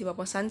ஃபெஸ்டிவல் பற்றி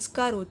பார்ப்போம்,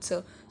 சன்ஸ்கார்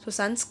உத்சவ். ஸோ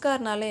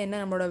சன்ஸ்கார்னால என்ன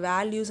நம்மளோட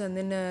வேல்யூஸ்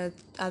வந்து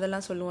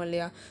அதெல்லாம் சொல்லுவோம்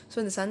இல்லையா. ஸோ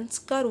இந்த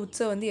சன்ஸ்கார்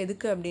உத்சவ் வந்து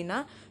எதுக்கு அப்படின்னா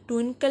to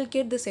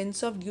inculcate the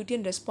sense of duty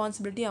and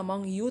responsibility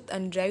among youth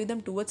and drive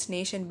them towards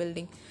nation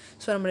building.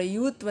 So நம்மளோட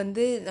யூத்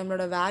வந்து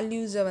நம்மளோட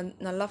வேல்யூஸை வந்து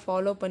நல்லா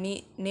ஃபாலோ பண்ணி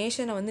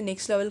நேஷனை வந்து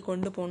நெக்ஸ்ட் லெவல்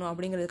கொண்டு போகணும்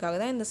அப்படிங்கிறதுக்காக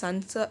தான் இந்த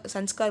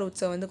சன்ஸ்கார்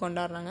உத்சவ் வந்து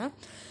கொண்டாடுறாங்க.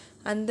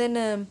 And then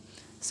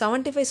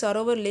 75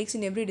 Sarovar lakhs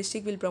in every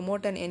district will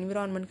promote and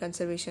environment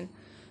conservation.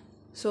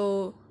 So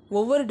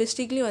ஒவ்வொரு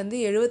டிஸ்ட்ரிக்ட்லேயும் வந்து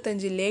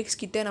 75 லேக்ஸ்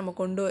கிட்டே நம்ம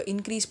கொண்டு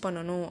இன்க்ரீஸ்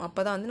பண்ணணும். அப்போ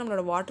தான் வந்து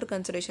நம்மளோட வாட்டர்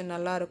கன்சர்வேஷன்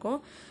நல்லாயிருக்கும்,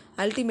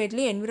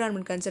 அல்டிமேட்லி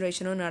என்விரான்மெண்ட்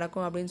கன்சர்வேஷனும்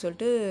நடக்கும் அப்படின்னு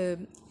சொல்லிட்டு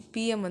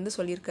பிஎம் வந்து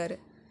சொல்லியிருக்காரு.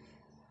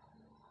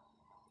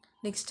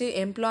 Next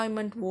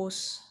employment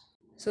Vosges.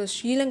 ஸோ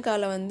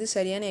ஸ்ரீலங்காவில் வந்து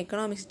சரியான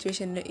எக்கனாமிக்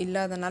சுச்சுவேஷன்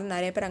இல்லாதனால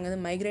நிறைய பேர்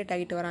அங்கேருந்து மைக்ரேட்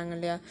ஆகிட்டு வராங்க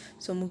இல்லையா.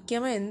 ஸோ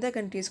முக்கியமாக எந்த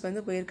கண்ட்ரீஸ்க்கு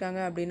வந்து போயிருக்காங்க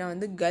அப்படின்னா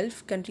வந்து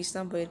கல்ஃப் கண்ட்ரீஸ்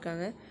தான்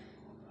போயிருக்காங்க.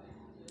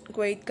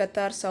 Kuwait,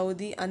 Qatar,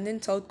 Saudi and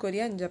then south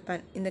Korea,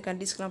 Japan, இந்த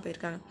கண்ட்ரீஸ்க்குலாம்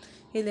போயிருக்காங்க.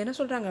 இதில் என்ன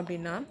சொல்கிறாங்க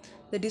அப்படின்னா,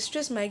 the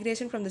distress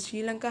migration from the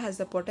Sri Lanka has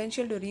the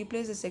potential to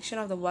replace a section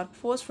of the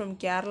workforce from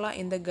Kerala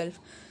in the Gulf.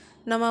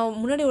 நம்ம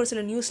முன்னாடி ஒரு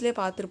சில நியூஸ்லேயே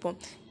பார்த்துருப்போம்,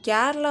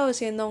 கேரளாவை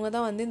சேர்ந்தவங்க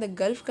தான் வந்து இந்த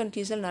கல்ஃப்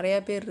கண்ட்ரீஸில் நிறையா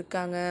பேர்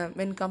இருக்காங்க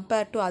when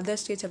compared to other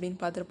states அப்படின்னு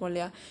பார்த்துருப்போம்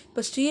இல்லையா.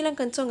 இப்போ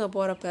ஸ்ரீலங்கன்ஸும் அங்கே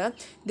போகிறப்ப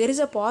தெர்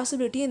இஸ் அ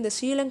பாசிபிலிட்டி இந்த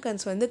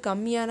ஸ்ரீலங்கன்ஸ் வந்து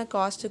கம்மியான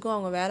காஸ்ட்டுக்கும்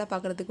அவங்க வேலை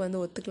பார்க்குறதுக்கு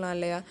வந்து ஒத்துக்கலாம்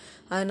இல்லையா.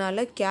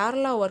 அதனால்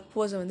கேரளா ஒர்க்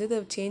ஃபோர்ஸை வந்து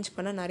இதை சேஞ்ச்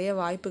பண்ண நிறைய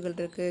வாய்ப்புகள்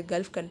இருக்குது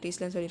கல்ஃப்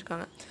கண்ட்ரீஸ்லன்னு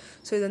சொல்லியிருக்காங்க.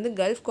 ஸோ இது வந்து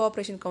கல்ஃப்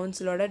கோஆப்ரேஷன்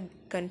கவுன்சிலோட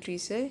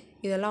கண்ட்ரீஸு,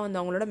 இதெல்லாம்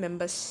வந்து அவங்களோட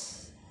மெம்பர்ஸ்.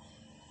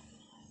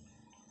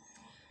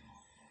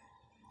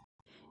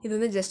 இது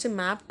வந்து ஜஸ்ட்டு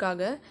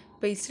மேப்காக.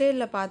 இப்போ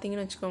இஸ்ரேலில்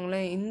பார்த்தீங்கன்னு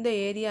வச்சுக்கோங்களேன், இந்த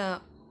ஏரியா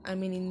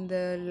இந்த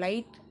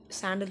லைட்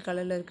சாண்டில்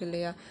கலரில் இருக்குது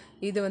இல்லையா,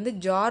 இது வந்து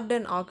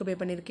ஜார்டன் ஆக்குபை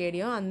பண்ணியிருக்க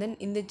ஏரியா. அண்ட் தென்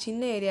இந்த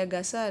சின்ன ஏரியா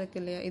கசா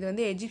இருக்குது இல்லையா, இது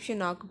வந்து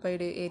Egyptian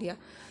occupied area.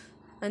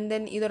 And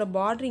then இதோட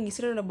பார்டரிங்,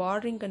 இஸ்ரேலோட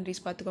பார்டரிங்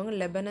கண்ட்ரிஸ் பார்த்துக்கோங்க,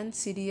 லெபனன்,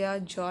 சிரியா,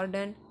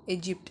 ஜார்டன்,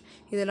 எஜிப்ட்,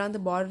 இதெல்லாம்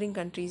வந்து பார்டரிங்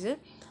கண்ட்ரீஸு.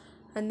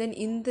 அண்ட் தென்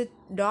இந்த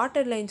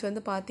டாட்டட் லைன்ஸ்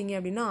வந்து பார்த்தீங்க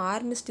அப்படின்னா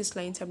ஆர்மிஸ்டிஸ்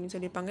லைன்ஸ் அப்படின்னு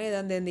சொல்லியிருப்பாங்க. இது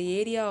அந்த இந்த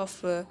ஏரியா ஆஃப்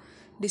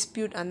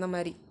டிஸ்பியூட் அந்த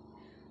மாதிரி.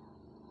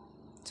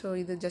 ஸோ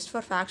இது ஜஸ்ட்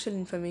ஃபார் ஃபேக்சுவல்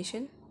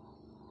இன்ஃபர்மேஷன்.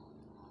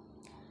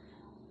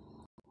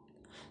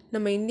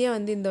 நம்ம இந்தியா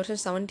வந்து இந்த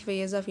வருஷம் 75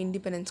 years ஆஃப்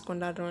இண்டிபெண்டன்ஸ்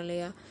கொண்டாடுறோம்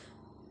இல்லையா.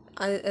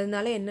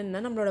 அதனால என்னென்னா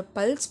நம்மளோட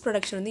பல்ஸ்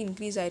ப்ரொடக்ஷன் வந்து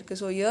இன்க்ரீஸ் ஆகிருக்கு.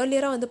 ஸோ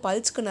ஏர்லியராக வந்து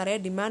பல்ஸ்க்கு நிறைய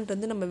டிமாண்ட்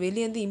வந்து நம்ம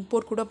வெளியேருந்து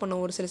இம்போர்ட் கூட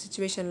பண்ணோம் ஒரு சில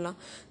சுச்சுவேஷன்லாம்.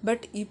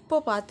 பட் இப்போ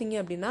பார்த்தீங்க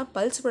அப்படின்னா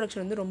பல்ஸ்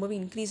ப்ரொடக்ஷன் வந்து ரொம்பவே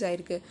இன்க்ரீஸ்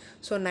ஆகிருக்கு.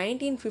 ஸோ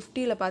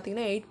 1950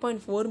 பார்த்தீங்கன்னா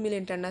 8.4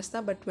 million டன்னஸ்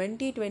தான். பட்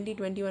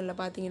 2021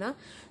 பார்த்தீங்கன்னா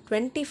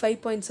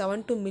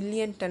 25.72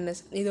 million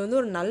டன்னஸ். இது வந்து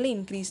ஒரு நல்ல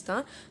இன்க்ரீஸ்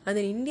தான். அந்த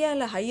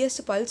இந்தியாவில்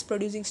ஹையஸ்ட் பல்ஸ்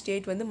ப்ரொடியூசிங்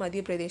ஸ்டேட் வந்து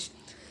மத்திய பிரதேஷ்.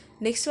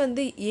 நெக்ஸ்ட்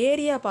வந்து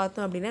ஏரியா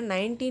பார்த்தோம் அப்படின்னா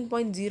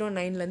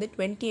 19.09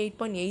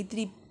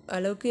 28.83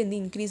 அளவுக்கு வந்து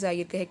இன்க்ரீஸ்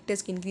ஆகியிருக்கு,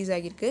 ஹெக்டர்ஸ்க்கு இன்க்ரீஸ்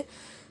ஆகியிருக்கு.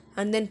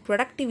 And then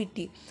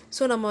productivity.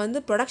 ஸோ நம்ம வந்து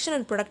ப்ரொடக்ஷன்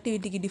அண்ட்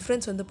ப்ரொடக்டிவிட்டிக்கு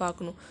டிஃப்ரென்ஸ் வந்து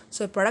பார்க்கணும்.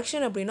 ஸோ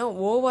ப்ரொடக்ஷன் அப்படின்னா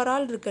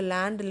ஓவரால் இருக்க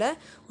லேண்டில்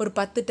ஒரு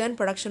 10 டன்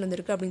ப்ரொடக்ஷன்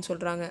வந்துருக்கு அப்படின்னு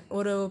சொல்கிறாங்க.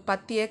 ஒரு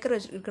 10 ஏக்கர்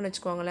இருக்குன்னு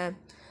வச்சுக்கோங்களேன்,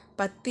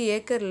 10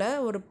 ஏக்கரில்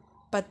ஒரு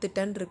 10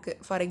 டன் இருக்குது.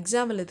 ஃபார்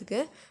எக்ஸாம்பிள்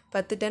இதுக்கு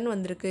 10 டன்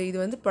வந்திருக்கு, இது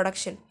வந்து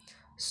ப்ரொடக்ஷன்.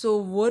 ஸோ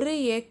ஒரு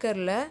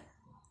ஏக்கரில்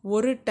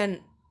 1 டன்,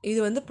 இது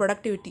வந்து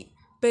ப்ரொடக்டிவிட்டி.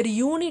 பெர்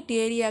யூனிட்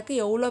ஏரியாவுக்கு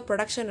எவ்வளோ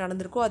ப்ரொடக்ஷன்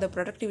நடந்திருக்கோ அதை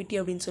ப்ரொடக்டிவிட்டி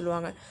அப்படின்னு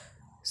சொல்லுவாங்க.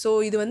 ஸோ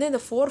இது வந்து இந்த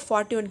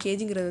 441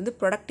 kgங்கிறது வந்து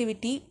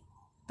ப்ரொடக்டிவிட்டி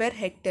பெர்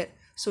ஹெக்டர்.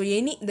 ஸோ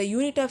இந்த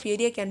unit of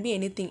area can be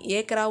anything,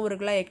 ஏக்கராகவும்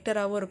இருக்கலாம்,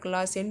 ஹெக்டராகவும்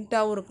இருக்கலாம்,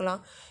 சென்ட்டாகவும் இருக்கலாம்.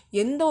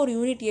 எந்த ஒரு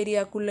யூனிட்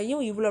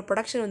ஏரியாக்குள்ளேயும் இவ்வளோ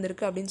ப்ரொடக்ஷன்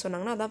வந்திருக்கு அப்படின்னு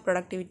சொன்னாங்கன்னா அதான்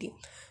ப்ரொடக்டிவிட்டி.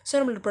 ஸோ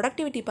நம்மளோட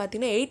ப்ரொடக்டிவிட்டி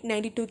பார்த்தீங்கன்னா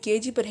 892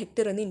 kg per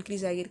hectare வந்து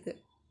இன்க்ரீஸ் ஆகியிருக்கு.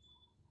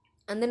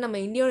 அண்ட் தென் நம்ம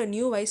இந்தியாவோட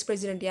நியூ வைஸ்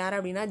பிரசிடென்ட் யார்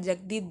அப்படின்னா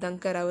ஜக்தீப்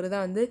தங்கர். அவர்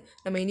தான் வந்து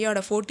நம்ம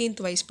இந்தியாவோட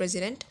 14th வைஸ்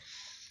பிரசிடென்ட்.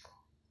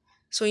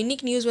 ஸோ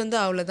இன்றைக்கி நியூஸ் வந்து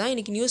அவ்வளோதான்.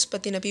 இன்றைக்கி நியூஸ்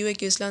பற்றின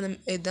பிஒக்யூஸ்லாம் அந்த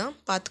இதுதான்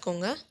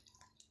பார்த்துக்கோங்க.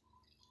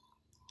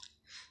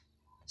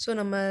 ஸோ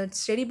நம்ம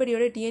study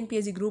படியோட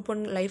TNPSC group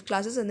 1 live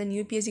classes and then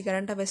UPSC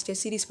current affairs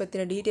test series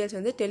பற்றின டீட்டெயில்ஸ்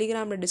வந்து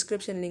டெலிகிராமில்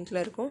டிஸ்கிரிப்ஷன்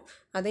லிங்க்கில் இருக்கும்,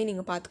 அதையும்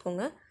நீங்கள்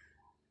பார்த்துக்கோங்க.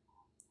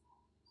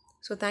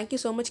 So thank you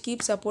so much,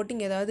 keep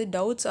supporting. ஏதாவது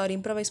டவுட்ஸ் ஆர்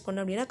இம்ப்ரவைஸ்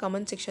பண்ண அப்படின்னா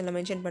கமெண்ட் செக்ஷனில்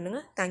மென்ஷன்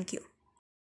பண்ணுங்கள். தேங்க்யூ.